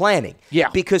of its planning. Yeah.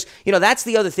 Because, you know, that's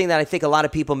the other thing that I think a lot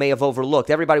of people may have overlooked.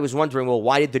 Everybody was wondering, well,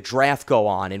 why did the draft go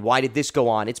on and why did this go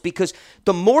on? It's because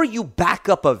the more you back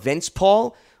up events,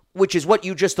 Paul, which is what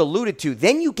you just alluded to,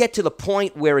 then you get to the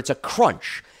point where it's a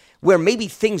crunch, where maybe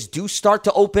things do start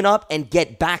to open up and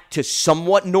get back to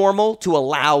somewhat normal to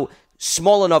allow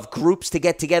small enough groups to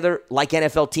get together like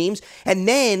NFL teams. And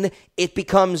then it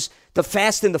becomes the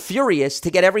fast and the furious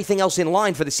to get everything else in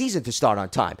line for the season to start on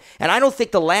time. And I don't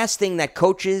think the last thing that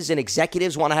coaches and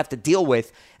executives want to have to deal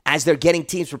with as they're getting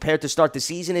teams prepared to start the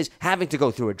season is having to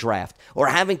go through a draft or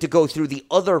having to go through the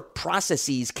other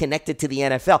processes connected to the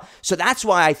NFL. So that's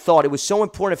why I thought it was so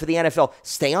important for the NFL,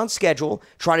 stay on schedule,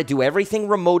 try to do everything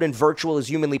remote and virtual as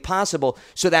humanly possible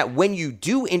so that when you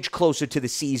do inch closer to the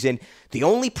season, the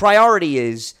only priority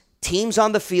is teams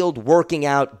on the field working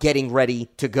out, getting ready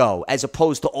to go, as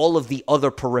opposed to all of the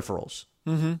other peripherals.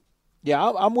 Mm-hmm.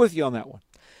 Yeah, I'm with you on that one.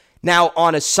 Now,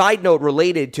 on a side note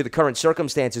related to the current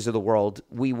circumstances of the world,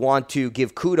 we want to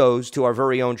give kudos to our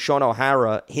very own Sean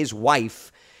O'Hara, his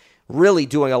wife, really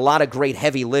doing a lot of great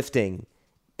heavy lifting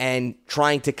and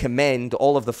trying to commend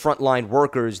all of the frontline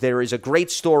workers. There is a great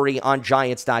story on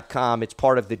Giants.com. It's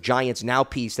part of the Giants Now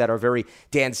piece that our very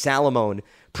Dan Salamone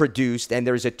produced, and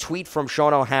there's a tweet from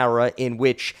Sean O'Hara in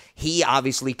which he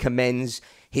obviously commends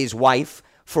his wife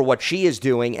for what she is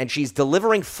doing, and she's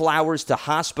delivering flowers to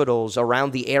hospitals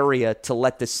around the area to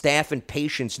let the staff and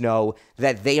patients know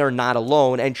that they are not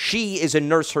alone. And she is a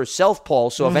nurse herself, Paul,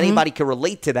 so if anybody can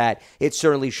relate to that, it's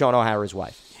certainly Sean O'Hara's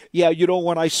wife. Yeah, you know,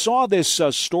 when I saw this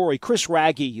story, Chris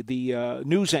Raggi, the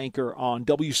news anchor on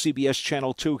WCBS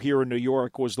Channel 2 here in New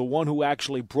York, was the one who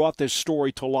actually brought this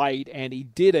story to light, and he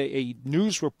did a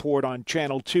news report on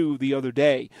Channel 2 the other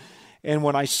day. And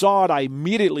when I saw it, I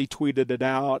immediately tweeted it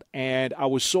out, and I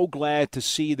was so glad to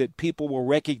see that people were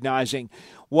recognizing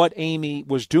what Amy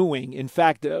was doing. In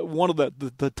fact, one of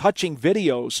the touching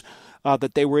videos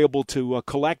that they were able to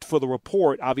collect for the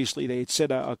report, obviously they had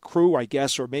sent a crew, I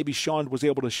guess, or maybe Sean was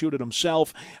able to shoot it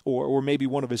himself, or maybe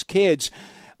one of his kids.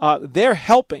 They're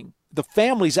helping. The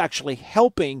family's actually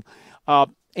helping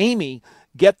Amy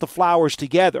get the flowers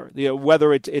together,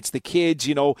 whether it's the kids,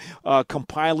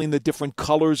 compiling the different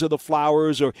colors of the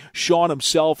flowers, or Sean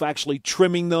himself actually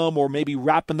trimming them, or maybe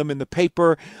wrapping them in the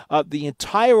paper. The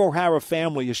entire O'Hara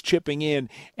family is chipping in,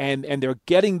 and they're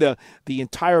getting the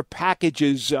entire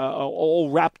packages all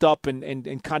wrapped up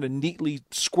and kind of neatly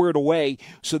squared away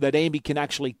so that Amy can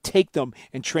actually take them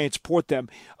and transport them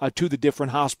to the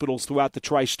different hospitals throughout the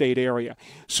tri-state area.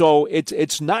 So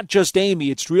it's not just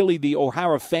Amy, it's really the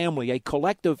O'Hara family, a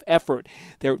collective effort.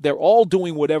 They're all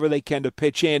doing whatever they can to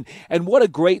pitch in, and what a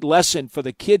great lesson for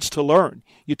the kids to learn.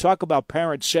 You talk about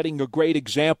parents setting a great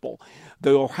example.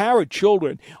 The O'Hara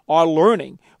children are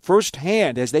learning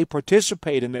firsthand as they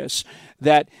participate in this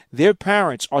that their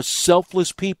parents are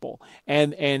selfless people,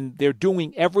 and they're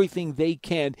doing everything they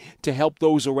can to help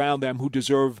those around them who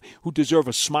deserve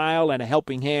a smile and a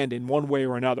helping hand in one way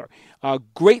or another.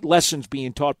 Great lessons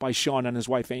being taught by Sean and his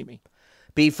wife Amy.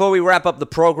 Before we wrap up the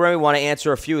program, we want to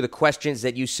answer a few of the questions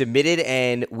that you submitted,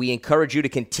 and we encourage you to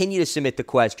continue to submit the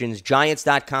questions.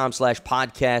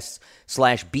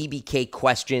 Giants.com/podcasts/BBK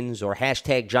questions or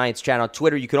hashtag Giants Chat on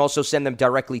Twitter. You can also send them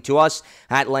directly to us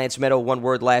at Lance Meadow, one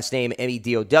word, last name,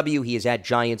 MEDOW. He is at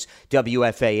Giants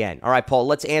WFAN. All right, Paul,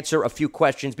 let's answer a few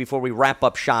questions before we wrap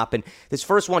up shop. And this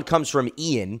first one comes from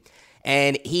Ian,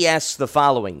 and he asks the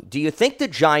following. Do you think the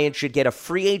Giants should get a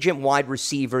free agent wide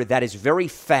receiver that is very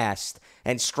fast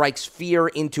and strikes fear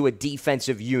into a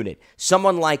defensive unit?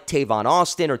 Someone like Tavon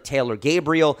Austin or Taylor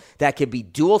Gabriel that could be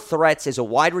dual threats as a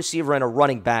wide receiver and a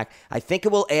running back. I think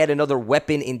it will add another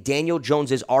weapon in Daniel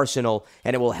Jones's arsenal,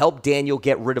 and it will help Daniel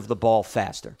get rid of the ball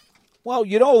faster. Well,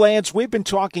 Lance, we've been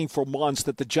talking for months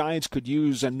that the Giants could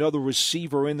use another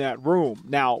receiver in that room.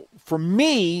 Now, for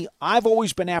me, I've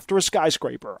always been after a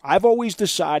skyscraper. I've always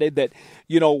decided that,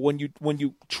 when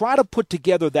you try to put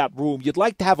together that room, you'd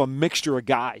like to have a mixture of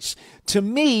guys. To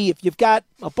me, if you've got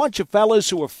a bunch of fellas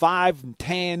who are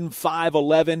 5'10",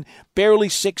 5'11", barely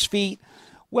 6 feet,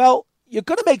 well, you're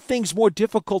going to make things more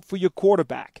difficult for your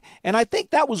quarterback. And I think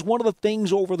that was one of the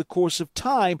things over the course of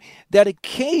time that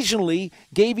occasionally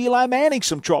gave Eli Manning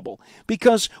some trouble.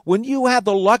 Because when you have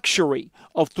the luxury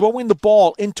of throwing the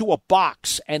ball into a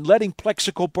box and letting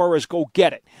Plexico Burress go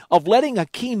get it, of letting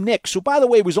Hakeem Nicks, who, by the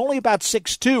way, was only about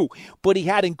 6'2", but he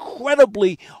had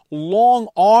incredibly long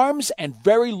arms and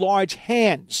very large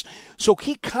hands. So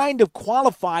he kind of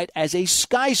qualified as a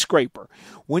skyscraper.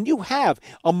 When you have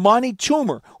Amani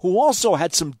Toomer, who also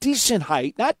had some decent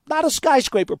height, not a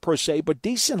skyscraper per se, but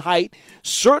decent height,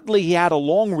 certainly he had a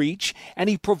long reach, and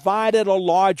he provided a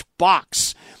large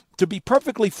box. To be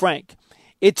perfectly frank,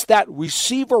 it's that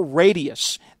receiver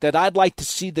radius that I'd like to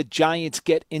see the Giants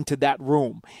get into that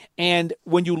room. And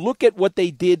when you look at what they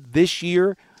did this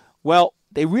year, well,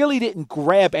 they really didn't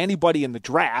grab anybody in the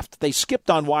draft. They skipped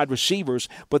on wide receivers,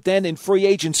 but then in free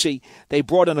agency, they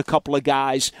brought in a couple of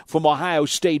guys from Ohio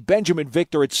State, Benjamin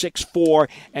Victor at 6'4",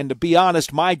 and to be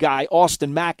honest, my guy,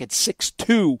 Austin Mack at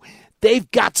 6'2".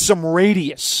 They've got some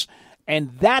radius,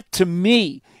 and that, to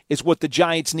me, is what the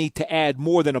Giants need to add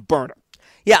more than a burner.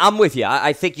 Yeah, I'm with you.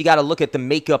 I think you got to look at the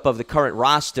makeup of the current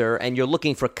roster, and you're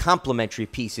looking for complementary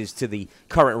pieces to the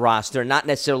current roster, not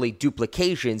necessarily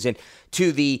duplications. And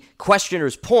to the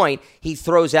questioner's point, he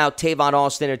throws out Tavon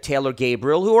Austin or Taylor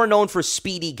Gabriel, who are known for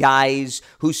speedy guys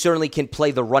who certainly can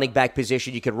play the running back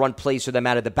position. You could run plays for them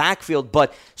out of the backfield,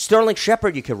 but Sterling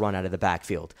Shepard you could run out of the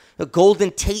backfield.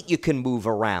 Golden Tate you can move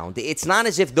around. It's not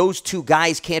as if those two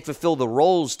guys can't fulfill the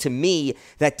roles, to me,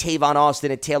 that Tavon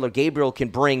Austin and Taylor Gabriel can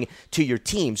bring to your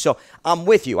team. So I'm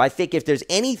with you. I think if there's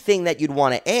anything that you'd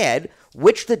want to add,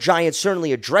 which the Giants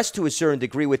certainly address to a certain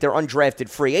degree with their undrafted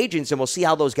free agents, and we'll see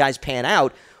how those guys pan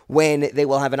out when they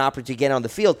will have an opportunity to get on the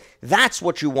field. That's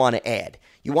what you want to add.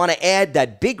 You want to add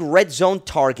that big red zone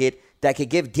target that could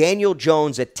give Daniel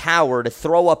Jones a tower to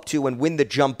throw up to and win the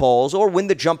jump balls, or win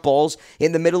the jump balls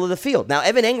in the middle of the field. Now,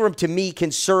 Evan Engram, to me,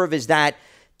 can serve as that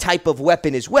type of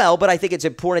weapon as well, but I think it's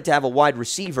important to have a wide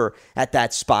receiver at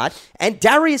that spot. And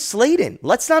Darius Slayton,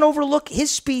 let's not overlook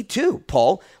his speed too,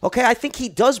 Paul. Okay, I think he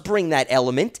does bring that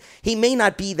element. He may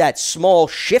not be that small,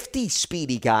 shifty,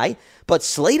 speedy guy, but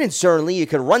Slayton certainly you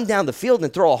can run down the field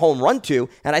and throw a home run to,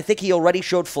 and I think he already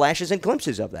showed flashes and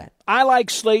glimpses of that. I like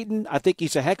Slayton. I think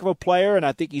he's a heck of a player, and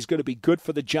I think he's going to be good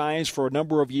for the Giants for a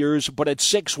number of years. But at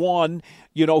 6'1",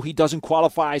 he doesn't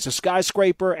qualify as a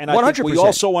skyscraper, and I 100%. Think we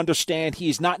also understand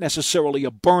he's not necessarily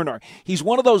a burner. He's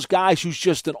one of those guys who's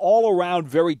just an all-around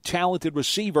very talented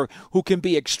receiver who can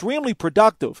be extremely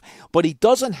productive, but he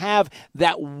doesn't have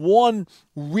that one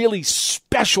really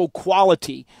special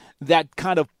quality that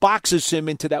kind of boxes him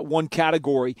into that one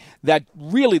category that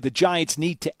really the Giants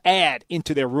need to add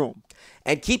into their room.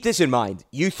 And keep this in mind.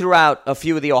 You threw out a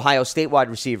few of the Ohio State wide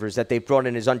receivers that they've brought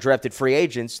in as undrafted free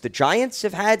agents. The Giants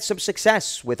have had some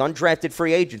success with undrafted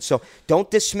free agents. So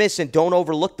don't dismiss and don't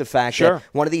overlook the fact that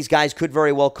one of these guys could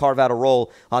very well carve out a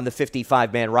role on the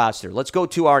 55-man roster. Let's go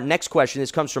to our next question.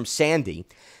 This comes from Sandy.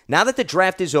 Now that the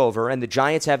draft is over and the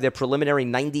Giants have their preliminary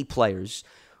 90 players,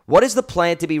 what is the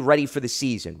plan to be ready for the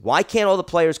season? Why can't all the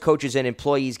players, coaches, and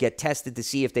employees get tested to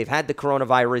see if they've had the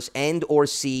coronavirus and or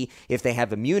see if they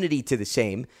have immunity to the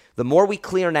same? The more we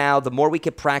clear now, the more we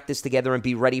can practice together and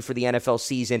be ready for the NFL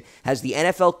season. Has the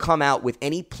NFL come out with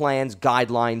any plans,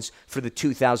 guidelines for the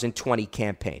 2020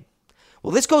 campaign?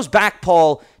 Well, this goes back,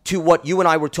 Paul, to what you and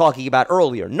I were talking about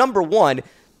earlier. Number one,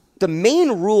 the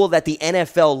main rule that the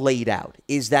NFL laid out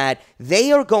is that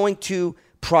they are going to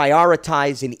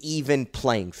prioritize an even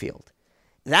playing field.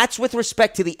 That's with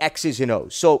respect to the X's and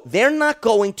O's. So they're not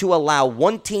going to allow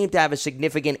one team to have a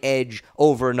significant edge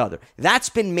over another. That's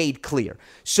been made clear.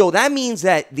 So that means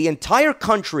that the entire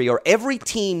country or every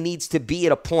team needs to be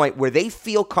at a point where they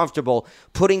feel comfortable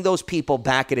putting those people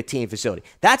back at a team facility.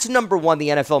 That's number one. The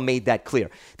NFL made that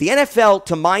clear. The NFL,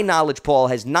 to my knowledge, Paul,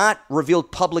 has not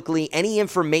revealed publicly any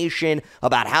information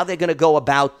about how they're going to go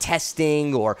about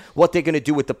testing or what they're going to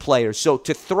do with the players. So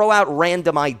to throw out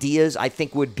random ideas, I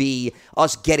think would be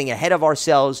us getting ahead of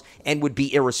ourselves and would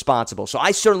be irresponsible. So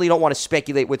I certainly don't want to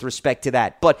speculate with respect to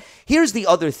that. But here's the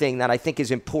other thing that I think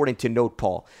is important to note,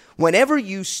 Paul. Whenever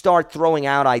you start throwing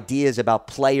out ideas about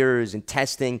players and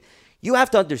testing, you have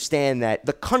to understand that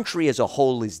the country as a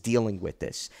whole is dealing with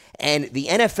this. And the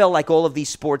NFL, like all of these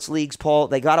sports leagues, Paul,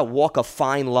 they got to walk a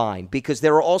fine line because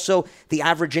there are also the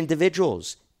average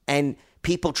individuals and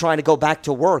people trying to go back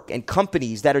to work and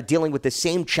companies that are dealing with the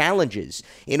same challenges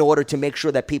in order to make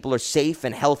sure that people are safe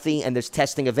and healthy and there's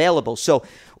testing available. So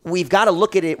we've got to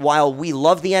look at it while we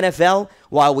love the NFL,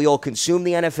 while we all consume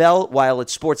the NFL, while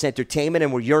it's sports entertainment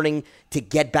and we're yearning to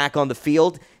get back on the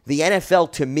field. The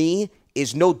NFL, to me,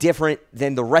 is no different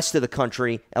than the rest of the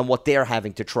country and what they're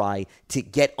having to try to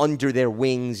get under their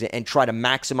wings and try to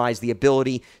maximize the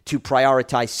ability to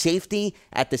prioritize safety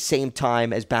at the same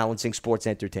time as balancing sports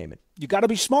entertainment. You got to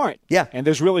be smart. Yeah. And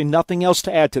there's really nothing else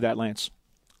to add to that, Lance.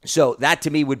 So that,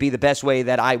 to me, would be the best way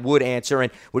that I would answer.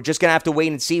 And we're just going to have to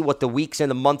wait and see what the weeks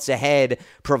and the months ahead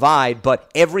provide.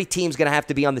 But every team's going to have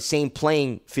to be on the same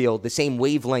playing field, the same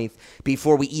wavelength,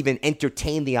 before we even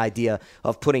entertain the idea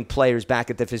of putting players back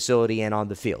at the facility and on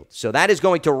the field. So that is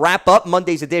going to wrap up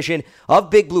Monday's edition of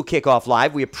Big Blue Kickoff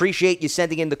Live. We appreciate you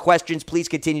sending in the questions. Please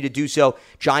continue to do so.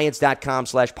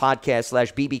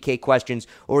 Giants.com/podcast/BBK questions,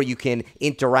 or you can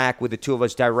interact with the two of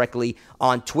us directly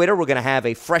on Twitter. We're going to have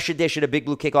a fresh edition of Big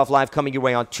Blue Kickoff Live coming your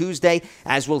way on Tuesday,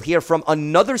 as we'll hear from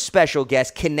another special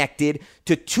guest connected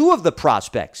to two of the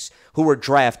prospects who were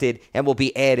drafted and will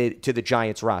be added to the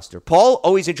Giants roster. Paul,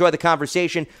 always enjoy the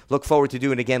conversation. Look forward to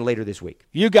doing it again later this week.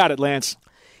 You got it, Lance.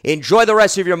 Enjoy the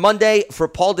rest of your Monday. For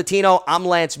Paul Dottino, I'm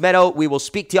Lance Meadow. We will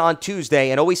speak to you on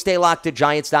Tuesday, and always stay locked to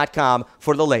Giants.com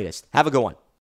for the latest. Have a good one.